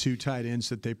been the 2 tight ends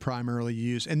that they primarily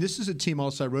use. And this is a team,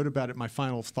 also I wrote about it in my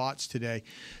final thoughts today,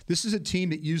 this is a team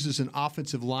that uses an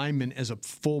offensive lineman as a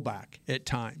fullback at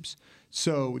times.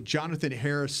 So Jonathan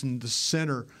Harrison, the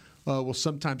center, will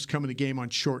sometimes come in the game on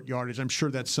short yardage. I'm sure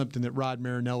that's something that Rod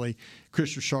Marinelli,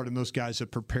 Chris Richard, and those guys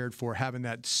have prepared for, having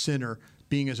that center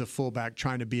being as a fullback,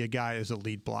 trying to be a guy as a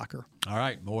lead blocker. All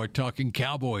right, more Talking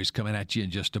Cowboys coming at you in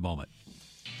just a moment.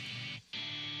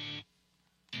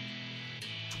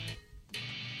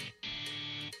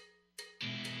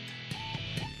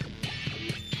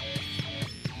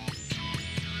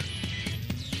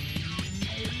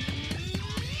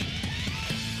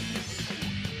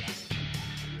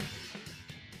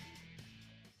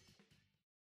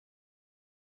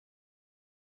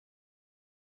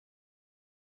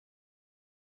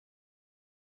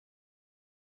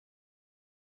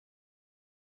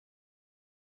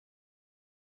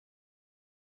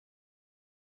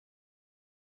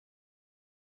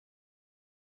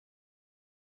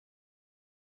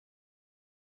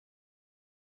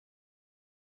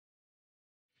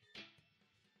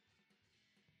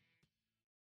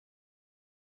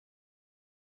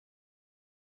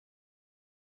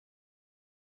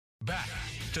 Back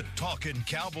to Talking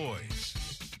Cowboys.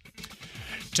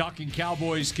 Talking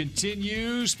Cowboys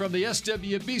continues from the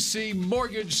SWBC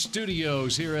Mortgage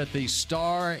Studios here at the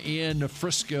Star in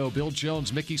Frisco. Bill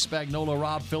Jones, Mickey Spagnola,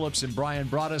 Rob Phillips, and Brian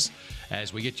Broaddus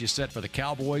as we get you set for the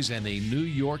Cowboys and the New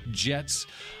York Jets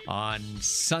on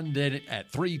Sunday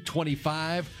at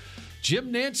 3:25.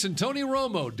 Jim Nantz and Tony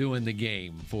Romo doing the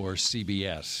game for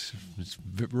CBS. It's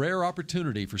a rare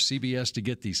opportunity for CBS to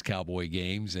get these Cowboy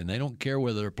games, and they don't care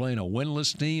whether they're playing a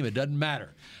winless team. It doesn't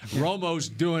matter. Romo's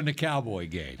doing the Cowboy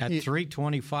game. At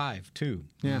 3:25, too.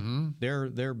 Yeah.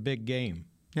 Mm-hmm. Their big game.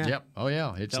 Yeah. Yep. Oh,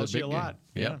 yeah. It's Tells a big you a lot.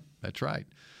 Game. Yeah. Yep. That's right.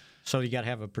 So you got to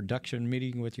have a production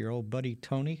meeting with your old buddy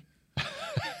Tony?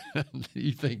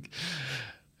 You think...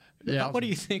 Yeah. What do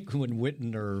you think when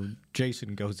Witten or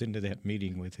Jason goes into that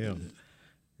meeting with him?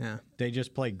 Yeah. They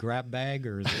just play grab bag,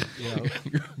 or is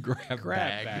it, grab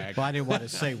bag? Well, I didn't want to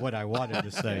say what I wanted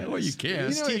to say. Well, you can.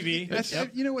 It's TV.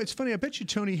 It's funny. I bet you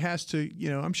Tony has to,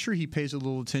 I'm sure he pays a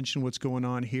little attention to what's going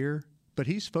on here, but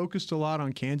he's focused a lot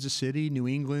on Kansas City, New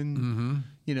England. Mm-hmm.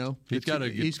 He's got to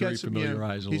get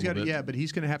familiarized a little bit. Yeah, but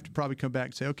he's going to have to probably come back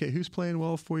and say, okay, who's playing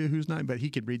well for you, who's not? But he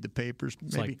could read the papers.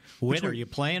 It's maybe. Like, are you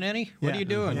playing any? What are you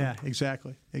doing? Yeah,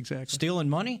 exactly. Stealing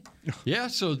money? Yeah,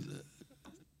 so,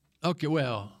 okay,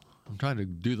 well, I'm trying to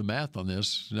do the math on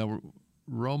this. Now,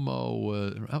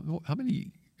 Romo, how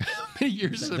many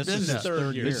years has it been? This is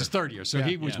third year. This is third year. So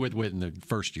he was with Witten the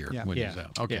first year when he was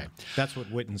out. Okay. Yeah. That's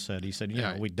what Witten said. He said,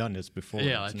 we've done this before.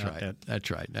 Yeah, that's right.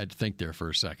 That's right. I had to think there for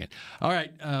a second. All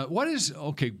right.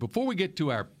 Before we get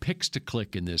to our picks to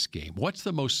click in this game, what's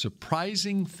the most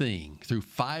surprising thing through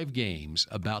 5 games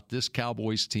about this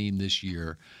Cowboys team this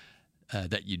year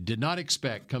that you did not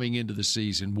expect coming into the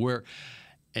season?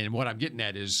 And what I'm getting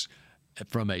at is,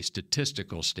 from a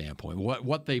statistical standpoint,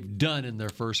 what they've done in their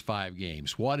first 5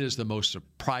 games, what is the most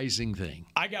surprising thing?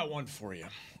 I got one for you,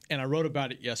 and I wrote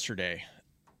about it yesterday.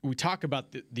 We talk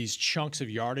about these chunks of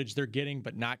yardage they're getting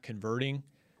but not converting.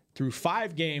 Through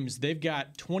 5 games, they've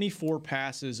got 24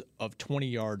 passes of 20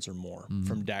 yards or more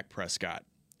from Dak Prescott.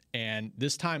 And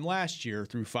this time last year,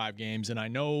 through 5 games, and I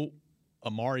know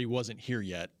Amari wasn't here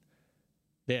yet,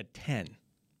 they had 10.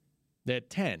 They had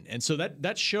 10. And so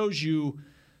that shows you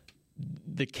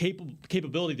the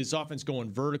capability of this offense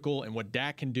going vertical and what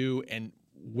Dak can do and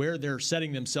where they're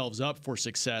setting themselves up for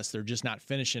success. They're just not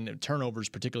finishing turnovers,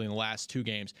 particularly in the last 2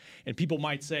 games. And people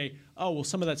might say, oh, well,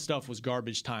 some of that stuff was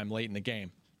garbage time late in the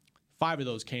game. 5 of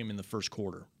those came in the first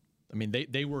quarter. I mean,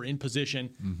 they were in position,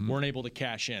 weren't able to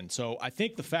cash in. So I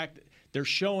think the fact that they're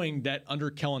showing that under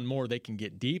Kellen Moore they can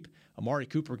get deep. Amari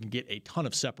Cooper can get a ton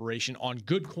of separation on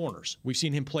good corners. We've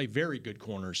seen him play very good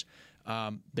corners.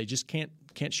 They just can't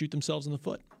shoot themselves in the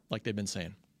foot like they've been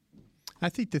saying. I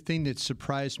think the thing that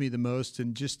surprised me the most,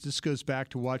 and just this goes back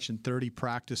to watching 30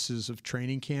 practices of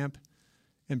training camp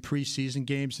and preseason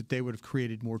games, that they would have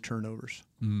created more turnovers.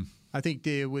 I think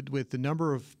they would, with the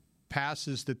number of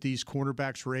passes that these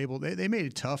cornerbacks were able, they made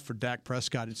it tough for Dak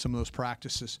Prescott in some of those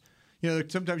practices. You know,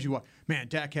 sometimes you watch, man,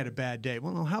 Dak had a bad day.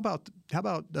 Well, how about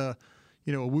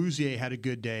Awuzie had a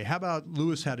good day? How about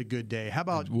Lewis had a good day? How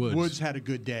about Woods had a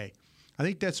good day? I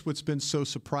think that's what's been so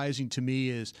surprising to me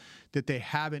is that they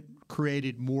haven't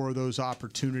created more of those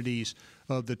opportunities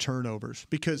of the turnovers.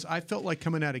 Because I felt like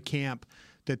coming out of camp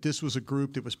that this was a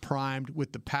group that was primed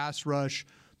with the pass rush,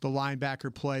 the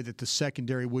linebacker play, that the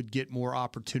secondary would get more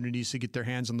opportunities to get their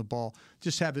hands on the ball.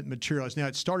 Just haven't materialized. Now,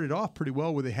 it started off pretty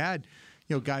well where they had,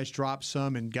 guys drop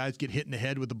some and guys get hit in the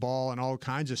head with the ball and all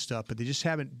kinds of stuff, but they just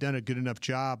haven't done a good enough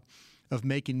job of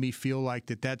making me feel like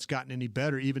that's gotten any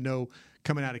better, even though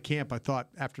coming out of camp, I thought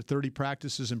after 30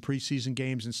 practices and preseason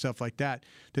games and stuff like that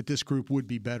this group would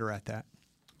be better at that.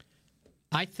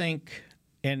 I think,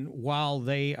 and while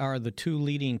they are the 2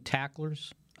 leading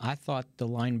tacklers, I thought the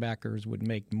linebackers would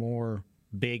make more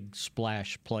big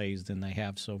splash plays than they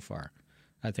have so far.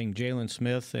 I think Jalen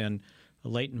Smith and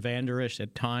Leighton Vander Esch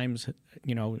at times,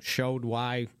 showed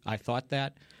why I thought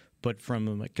that. But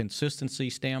from a consistency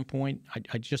standpoint,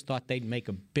 I just thought they'd make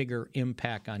a bigger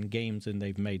impact on games than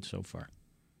they've made so far.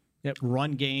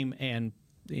 Run game and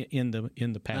in the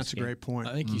pass That's game. A great point.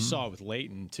 I think you saw it with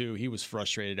Leighton, too. He was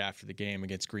frustrated after the game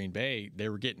against Green Bay. They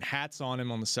were getting hats on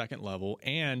him on the second level,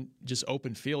 and just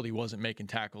open field, he wasn't making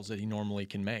tackles that he normally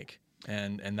can make.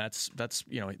 And that's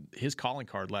his calling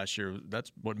card last year.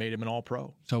 That's what made him an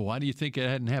All-Pro. So why do you think it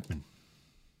hadn't happened?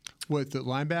 With the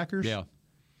linebackers? Yeah.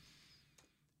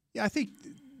 Yeah, I think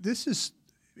this is,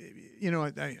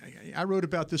 I wrote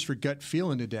about this for Gut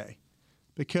Feeling today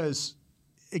because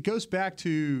it goes back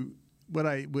to what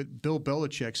Bill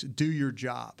Belichick's do your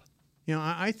job.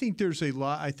 I think there's a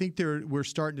lot. I think we're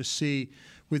starting to see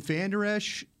with Vander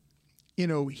Esch,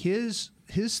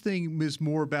 his thing is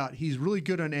more about he's really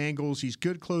good on angles. He's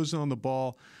good closing on the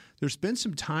ball. There's been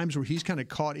some times where he's kind of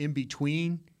caught in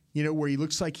between, where he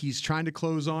looks like he's trying to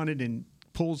close on it and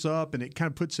pulls up and it kind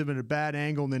of puts him in a bad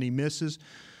angle and then he misses.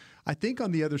 I think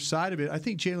on the other side of it, I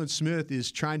think Jalen Smith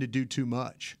is trying to do too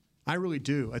much. I really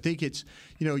do. I think it's,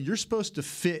 you're supposed to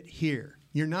fit here.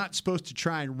 You're not supposed to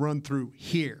try and run through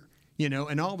here,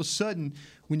 and all of a sudden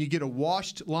when you get a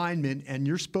washed lineman and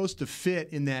you're supposed to fit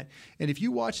in that, and if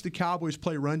you watch the Cowboys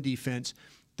play run defense,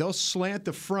 they'll slant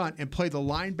the front and play the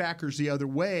linebackers the other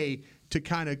way to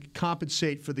kind of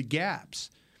compensate for the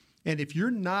gaps. And if you're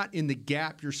not in the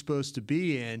gap you're supposed to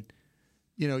be in,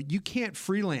 you can't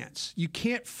freelance. You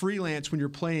can't freelance when you're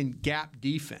playing gap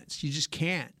defense. You just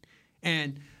can't.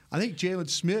 And I think Jalen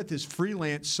Smith has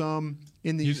freelanced some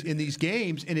in these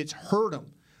games, and it's hurt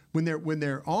them when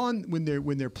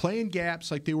they're playing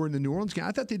gaps like they were in the New Orleans game.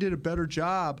 I thought they did a better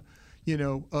job,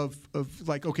 of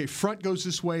like, okay, front goes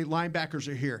this way, linebackers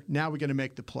are here. Now we're going to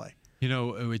make the play.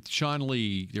 With Sean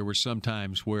Lee, there were some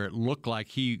times where it looked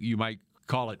like you might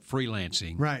call it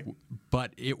freelancing, right?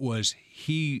 But it was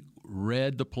he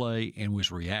read the play and was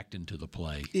reacting to the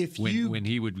play. When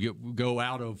he would go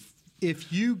out of,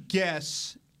 if you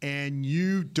guess and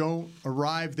you don't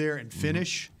arrive there and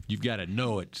finish, you've got to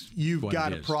know it. You've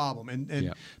got a problem.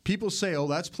 And people say, "Oh,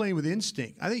 that's playing with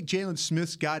instinct." I think Jalen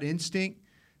Smith's got instinct.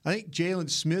 I think Jalen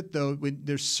Smith, though, when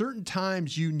there's certain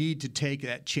times you need to take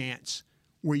that chance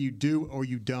where you do or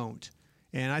you don't.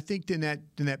 And I think in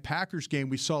that Packers game,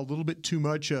 we saw a little bit too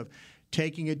much of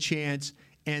taking a chance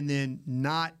and then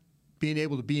not being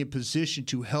able to be in position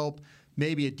to help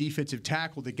maybe a defensive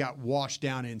tackle that got washed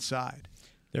down inside.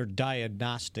 Their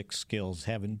diagnostic skills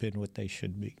haven't been what they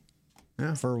should be.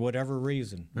 for whatever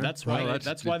reason. That's why.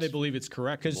 That's why they believe it's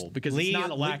correctable, because Lee, it's not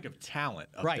a lack of talent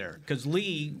up there. Because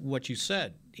Lee, what you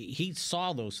said, he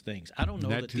saw those things. I don't know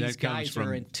that these guys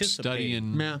are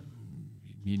anticipating. Studying,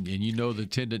 and you know the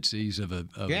tendencies of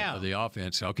the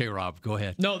offense. Okay, Rob, go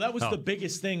ahead. No, that was the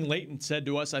biggest thing Leighton said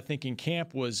to us, I think, in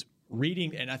camp was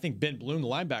reading, and I think Ben Bloom, the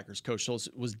linebackers coach,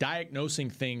 was diagnosing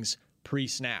things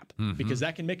pre-snap, because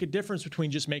that can make a difference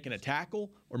between just making a tackle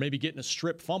or maybe getting a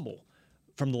strip fumble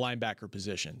from the linebacker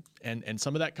position. And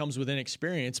some of that comes with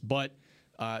inexperience, but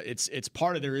it's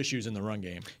part of their issues in the run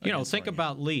game. Think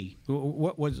about Lee.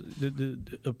 What was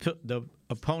the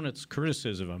opponent's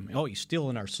criticism of him? Oh, he's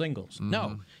stealing our singles.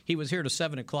 No, he was here to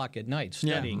 7 o'clock at night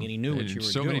studying, and he knew what you were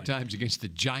doing. So many times against the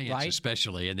Giants,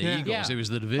 especially, and the Eagles. It was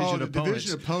the division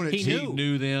opponents. He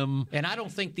knew them. And I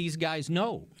don't think these guys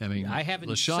know. I mean, I haven't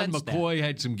LaShawn sensed McCoy that.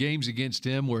 had some games against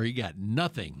him where he got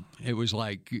nothing. It was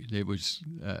like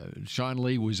Sean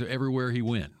Lee was everywhere he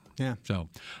went. Yeah. So,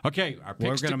 okay, our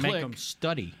picks we're going to to click. make them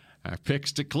study. Our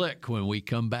picks to click when we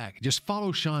come back. Just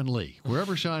follow Sean Lee.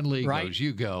 Wherever Sean Lee goes,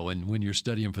 you go, and when you're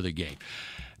studying for the game.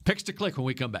 Picks to click when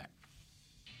we come back.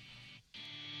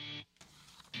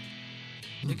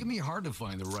 It can be hard to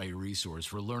find the right resource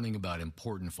for learning about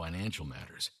important financial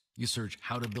matters. You search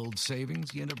how to build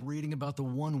savings, you end up reading about the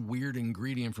one weird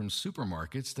ingredient from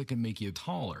supermarkets that can make you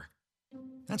taller.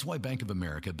 That's why Bank of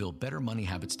America built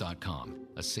BetterMoneyHabits.com,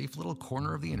 a safe little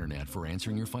corner of the internet for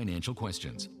answering your financial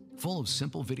questions. Full of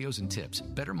simple videos and tips,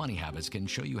 Better Money Habits can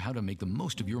show you how to make the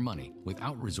most of your money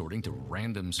without resorting to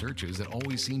random searches that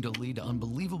always seem to lead to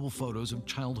unbelievable photos of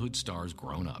childhood stars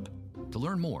grown up. To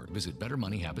learn more, visit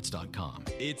BetterMoneyHabits.com.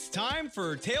 It's time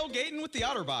for tailgating with the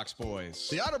OtterBox boys.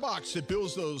 The OtterBox that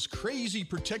builds those crazy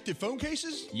protective phone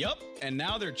cases? Yep, and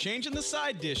now they're changing the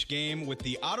side dish game with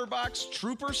the OtterBox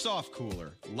Trooper Soft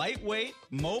Cooler. Lightweight,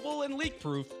 mobile, and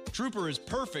leak-proof, Trooper is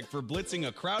perfect for blitzing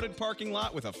a crowded parking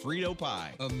lot with a Frito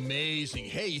pie. Amazing.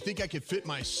 Hey, you think I could fit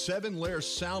my 7-layer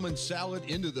salmon salad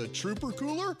into the Trooper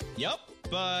cooler? Yep,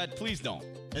 but please don't.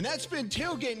 And that's been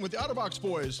Tailgating with the OtterBox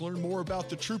boys. Learn more about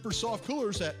the Trooper Soft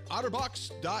Coolers at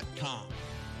OtterBox.com.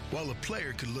 While a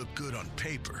player could look good on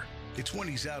paper, it's when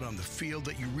he's out on the field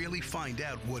that you really find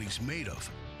out what he's made of.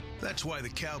 That's why the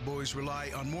Cowboys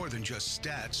rely on more than just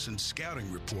stats and scouting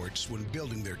reports when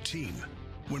building their team.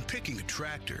 When picking a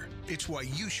tractor, it's why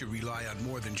you should rely on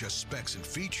more than just specs and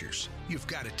features. You've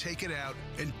got to take it out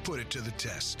and put it to the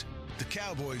test. The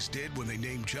Cowboys did when they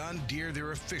named John Deere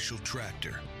their official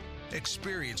tractor.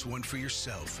 Experience one for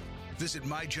yourself. Visit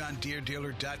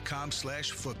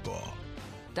myjohndeeredealer.com/football.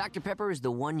 Dr. Pepper is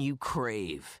the one you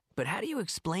crave. But how do you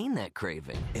explain that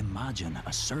craving? Imagine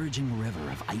a surging river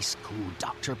of ice-cold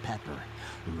Dr. Pepper,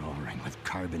 roaring with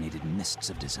carbonated mists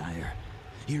of desire.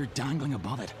 You're dangling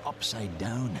above it, upside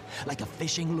down, like a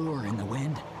fishing lure in the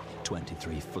wind.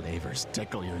 23 flavors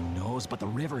tickle your nose, but the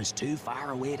river is too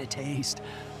far away to taste.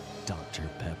 Dr.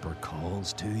 Pepper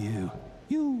calls to you.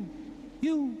 You.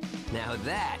 Now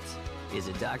that is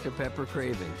a Dr. Pepper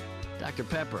craving. Dr.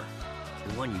 Pepper,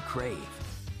 the one you crave.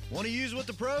 Want to use what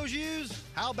the pros use?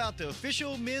 How about the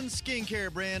official men's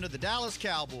skincare brand of the Dallas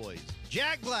Cowboys,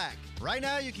 Jack Black. Right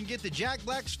now you can get the Jack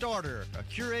Black Starter, a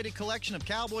curated collection of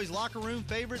Cowboys locker room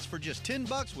favorites for just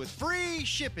 $10 with free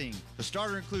shipping. The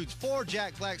starter includes 4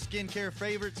 Jack Black skincare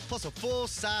favorites plus a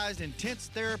full-sized intense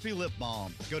therapy lip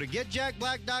balm. Go to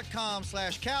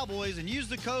getjackblack.com/Cowboys and use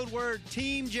the code word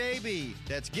TEAMJB.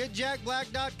 That's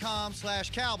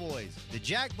getjackblack.com/Cowboys. The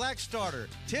Jack Black Starter,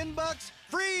 $10,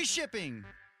 free shipping.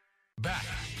 Back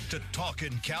to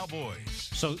Talking Cowboys.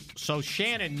 So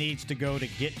Shannon needs to go to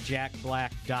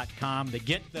getjackblack.com to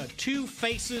get the 2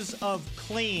 Faces of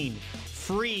Clean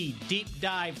free deep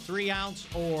dive 3-ounce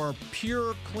or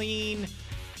pure clean,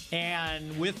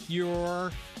 and with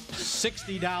your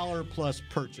 $60 plus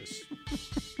purchase.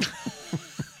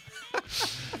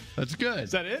 That's good. Is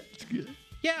that it? It's good.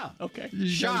 Yeah. Okay.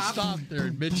 You gotta stop there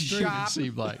in midstream, it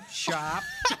seemed like. Shop.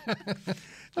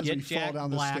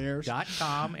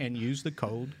 GetJackBlack.com and use the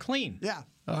code CLEAN. Yeah.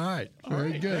 All right.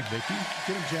 Very good, Vicky.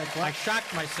 Get him, Jack Black. I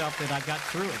shocked myself that I got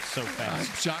through it so fast.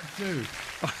 I'm shocked, too.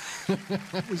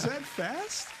 Was that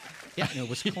fast? Yeah, and it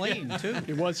was clean, too.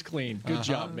 It was clean. Good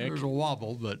job, Mick. There was a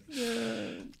wobble, but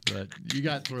you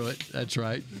got through it. That's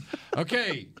right.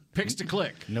 Okay, picks to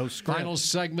click. No script. Final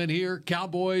segment here,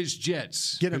 Cowboys,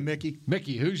 Jets. Get him, Mickey.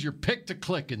 Mickey, who's your pick to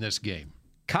click in this game?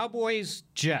 Cowboys,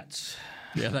 Jets.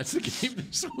 Yeah, that's the game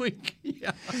this week.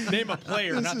 Yeah. Name a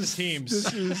player, not the teams.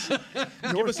 This is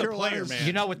Give us a player, man.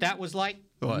 You know what that was like?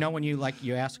 What? You know when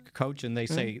you ask a coach and they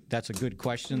say that's a good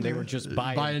question, they were just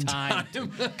buying time to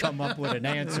come up with an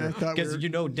answer because you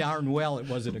know darn well it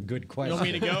wasn't a good question. You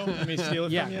want me to go? Let me steal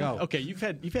it from you? Go. Okay, you've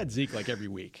had Zeke like every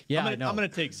week. Yeah, I'm going to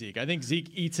take Zeke. I think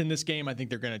Zeke eats in this game. I think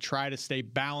they're going to try to stay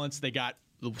balanced. The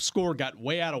score got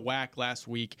way out of whack last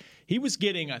week. He was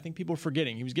getting, I think people are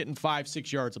forgetting, he was getting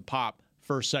 5-6 yards a pop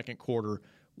first, second quarter.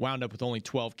 Wound up with only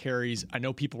 12 carries. I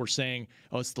know people were saying,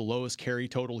 oh, it's the lowest carry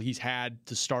total he's had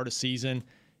to start a season.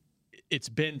 It's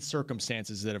been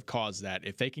circumstances that have caused that.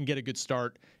 If they can get a good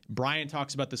start, Brian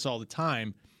talks about this all the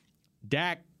time.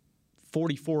 Dak,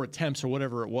 44 attempts or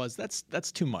whatever it was,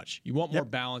 that's too much. You want more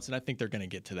balance, and I think they're going to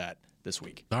get to that this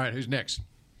week. All right, who's next?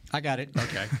 I got it.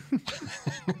 Okay.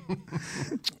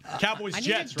 Cowboys,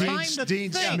 Jets, right?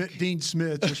 Dean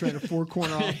Smith just ran a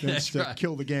four-corner offense to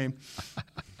kill the game.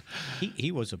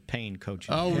 He was a pain coach.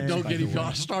 Oh, don't get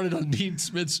him started on Dean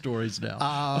Smith stories now.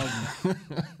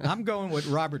 I'm going with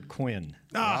Robert Quinn.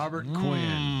 Robert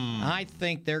Quinn. I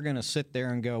think they're going to sit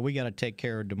there and go, we got to take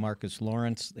care of DeMarcus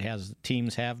Lawrence, as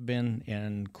teams have been,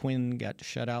 and Quinn got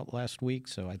shut out last week,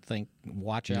 so I think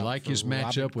watch out. You like for his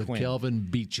matchup Robert with Quinn. Kelvin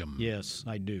Beachum? Yes,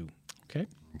 I do. Okay.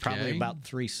 Probably about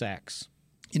 3 sacks.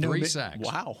 3 sacks.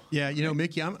 Wow. Yeah,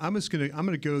 Mickey, I'm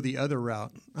gonna go the other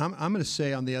route. I'm gonna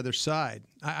say on the other side.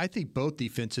 I think both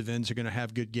defensive ends are gonna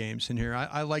have good games in here.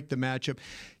 I like the matchup.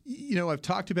 I've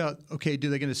talked about do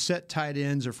they gonna set tight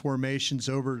ends or formations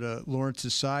over to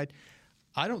Lawrence's side?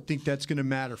 I don't think that's gonna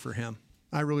matter for him.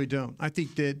 I really don't. I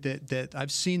think that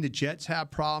I've seen the Jets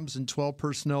have problems in 12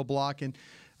 personnel blocking.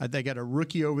 They got a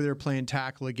rookie over there playing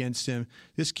tackle against him.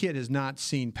 This kid has not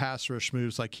seen pass rush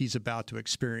moves like he's about to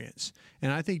experience.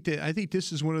 And I think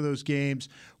this is one of those games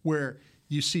where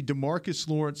you see DeMarcus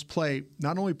Lawrence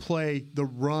not only play the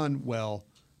run well,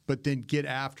 but then get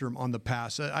after him on the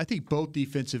pass. I think both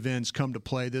defensive ends come to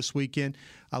play this weekend.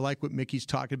 I like what Mickey's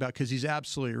talking about because he's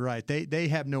absolutely right. They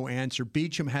have no answer.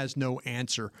 Beachum has no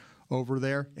answer over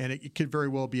there, and it could very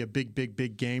well be a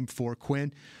big game for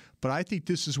Quinn. But I think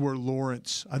this is where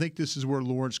Lawrence kind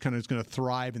of is going to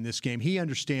thrive in this game. He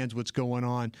understands what's going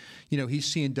on. He's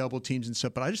seeing double teams and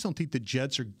stuff, but I just don't think the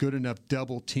Jets are good enough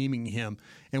double teaming him.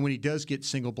 And when he does get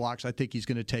single blocks, I think he's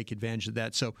going to take advantage of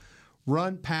that. So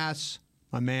run, pass,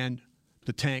 my man,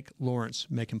 the tank, Lawrence,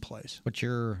 making plays.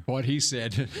 What he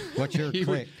said. What's your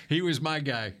click? He was my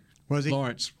guy. Was he?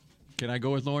 Lawrence. Can I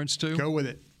go with Lawrence too? Go with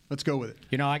it. Let's go with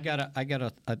it. I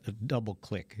got a double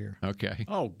click here. Okay.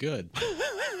 Oh, good.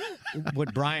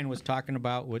 What Brian was talking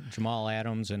about with Jamal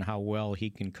Adams and how well he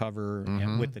can cover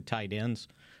with the tight ends.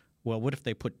 Well, what if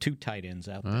they put 2 tight ends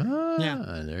out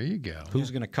there? There you go.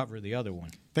 Who's going to cover the other one?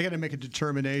 They got to make a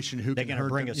determination who They're can going to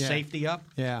bring them. a safety up?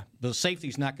 Yeah. The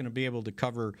safety's not going to be able to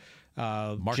cover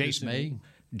Jason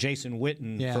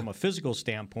Witten from a physical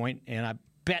standpoint, and I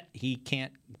bet he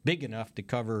can't big enough to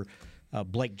cover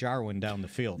Blake Jarwin down the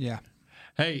field. Yeah.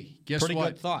 Hey, guess Pretty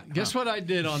what? good thought. Guess what I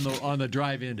did on the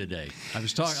drive in today? I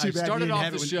started off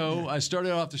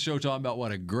the show talking about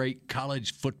what a great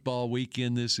college football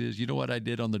weekend this is. You know what I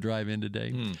did on the drive in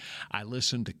today? I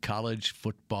listened to college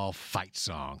football fight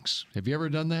songs. Have you ever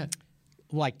done that?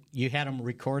 Like you had them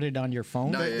recorded on your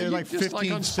phone? No, they're like 15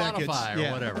 like on seconds. Spotify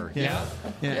or whatever. Yeah.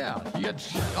 You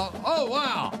got, oh,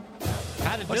 wow.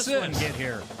 How did this one get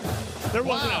here? There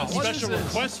wasn't a special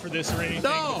request for this or anything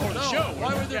before the show.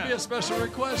 Why would there be a special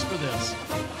request for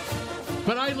this?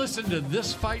 But I listened to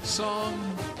this fight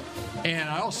song, and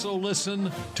I also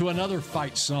listened to another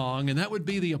fight song, and that would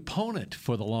be the opponent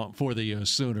for the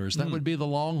Sooners. That would be the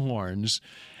Longhorns.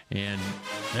 And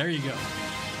there you go.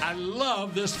 I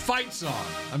love this fight song.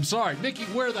 I'm sorry. Mickey,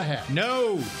 wear the hat.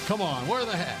 No. Come on, wear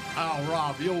the hat. Oh,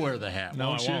 Rob, you'll wear the hat. No,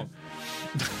 won't I won't.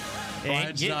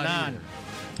 Ain't getting on.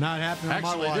 Not happening on my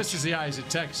Actually, watch. this is the Eyes of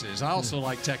Texas. I also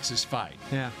like Texas Fight.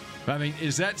 Yeah. I mean,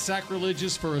 is that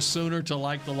sacrilegious for a Sooner to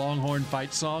like the Longhorn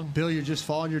fight song? Bill, you're just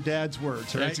following your dad's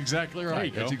words, right? That's exactly right. There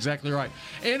you go. That's exactly right.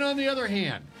 And on the other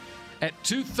hand, at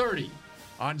 2:30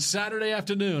 on Saturday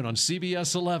afternoon on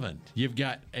CBS 11, you've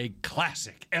got a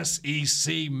classic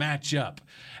SEC matchup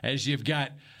as you've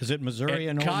got Is it Missouri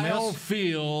and Ole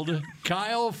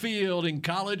Kyle Field in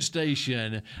College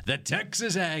Station, the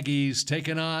Texas Aggies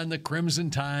taking on the Crimson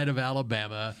Tide of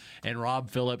Alabama. And Rob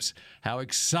Phillips, how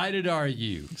excited are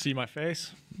you? See my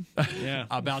face? Yeah.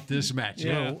 About this matchup?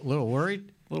 Yeah. A little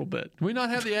worried? A little bit. Do we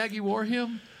not have the Aggie War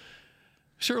Hymn?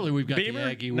 Surely we've got Beamer?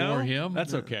 the Aggie No, War Hymn.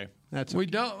 that's okay. We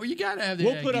don't. You got to have the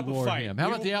We'll Aggie put up a War fight. Hymn. How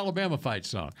about the Alabama fight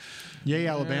song? Yay,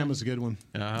 Alabama's a good one.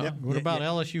 Uh-huh. What about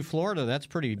LSU, Florida? That's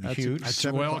pretty huge.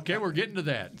 Okay, we're getting to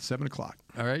that. 7 o'clock.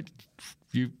 All right.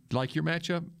 You like your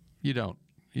matchup? You don't.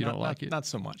 You don't like it? Not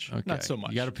so much. Okay. Not so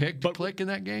much. You got to pick to click in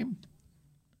that game?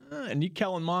 And need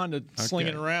Kellen Mond to sling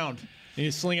it around.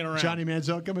 He's slinging around. Johnny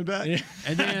Manziel coming back. Yeah.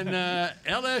 And then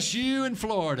LSU in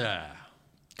Florida.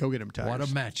 Go get them, Tigers. What a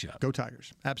matchup. Go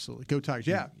Tigers. Absolutely. Go Tigers.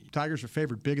 Yeah, Tigers are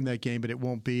favored big in that game, but it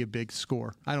won't be a big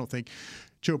score. I don't think.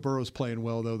 Joe Burrow's playing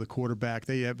well, though, the quarterback.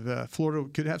 They have Florida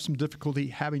could have some difficulty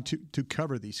having to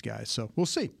cover these guys. So we'll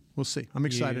see. We'll see. I'm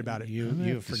excited about it.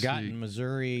 You've forgotten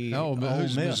Missouri. Oh,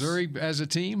 who's Missouri as a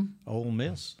team? Ole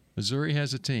Miss. Missouri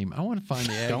has a team. I want to find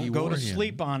the Aggie Don't go to Warriors.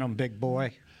 sleep on them, big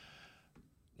boy.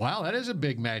 Wow, that is a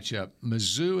big matchup.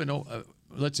 Mizzou and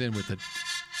let's end with it.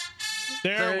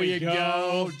 There you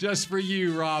go. Just for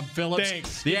you, Rob Phillips.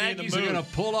 Thanks. The Give me Aggies the are mood. going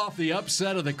to pull off the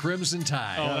upset of the Crimson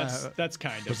Tide. Oh, that's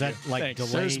kind of. Was that you. like Thanks.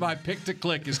 delayed? There's my pick to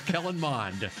click is Kellen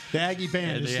Mond. The Aggie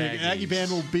band. And the The Aggie band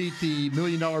will beat the $1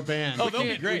 Million Band. Oh, we they'll be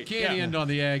can't, great. We can't end on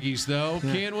the Aggies, though.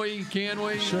 Yeah. Can we? Can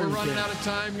we? Sure We're we running can. out of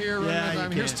time here. Yeah, you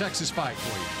Here's can. Texas Fight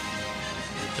for you.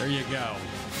 There you go.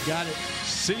 Got it.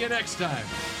 See you next time.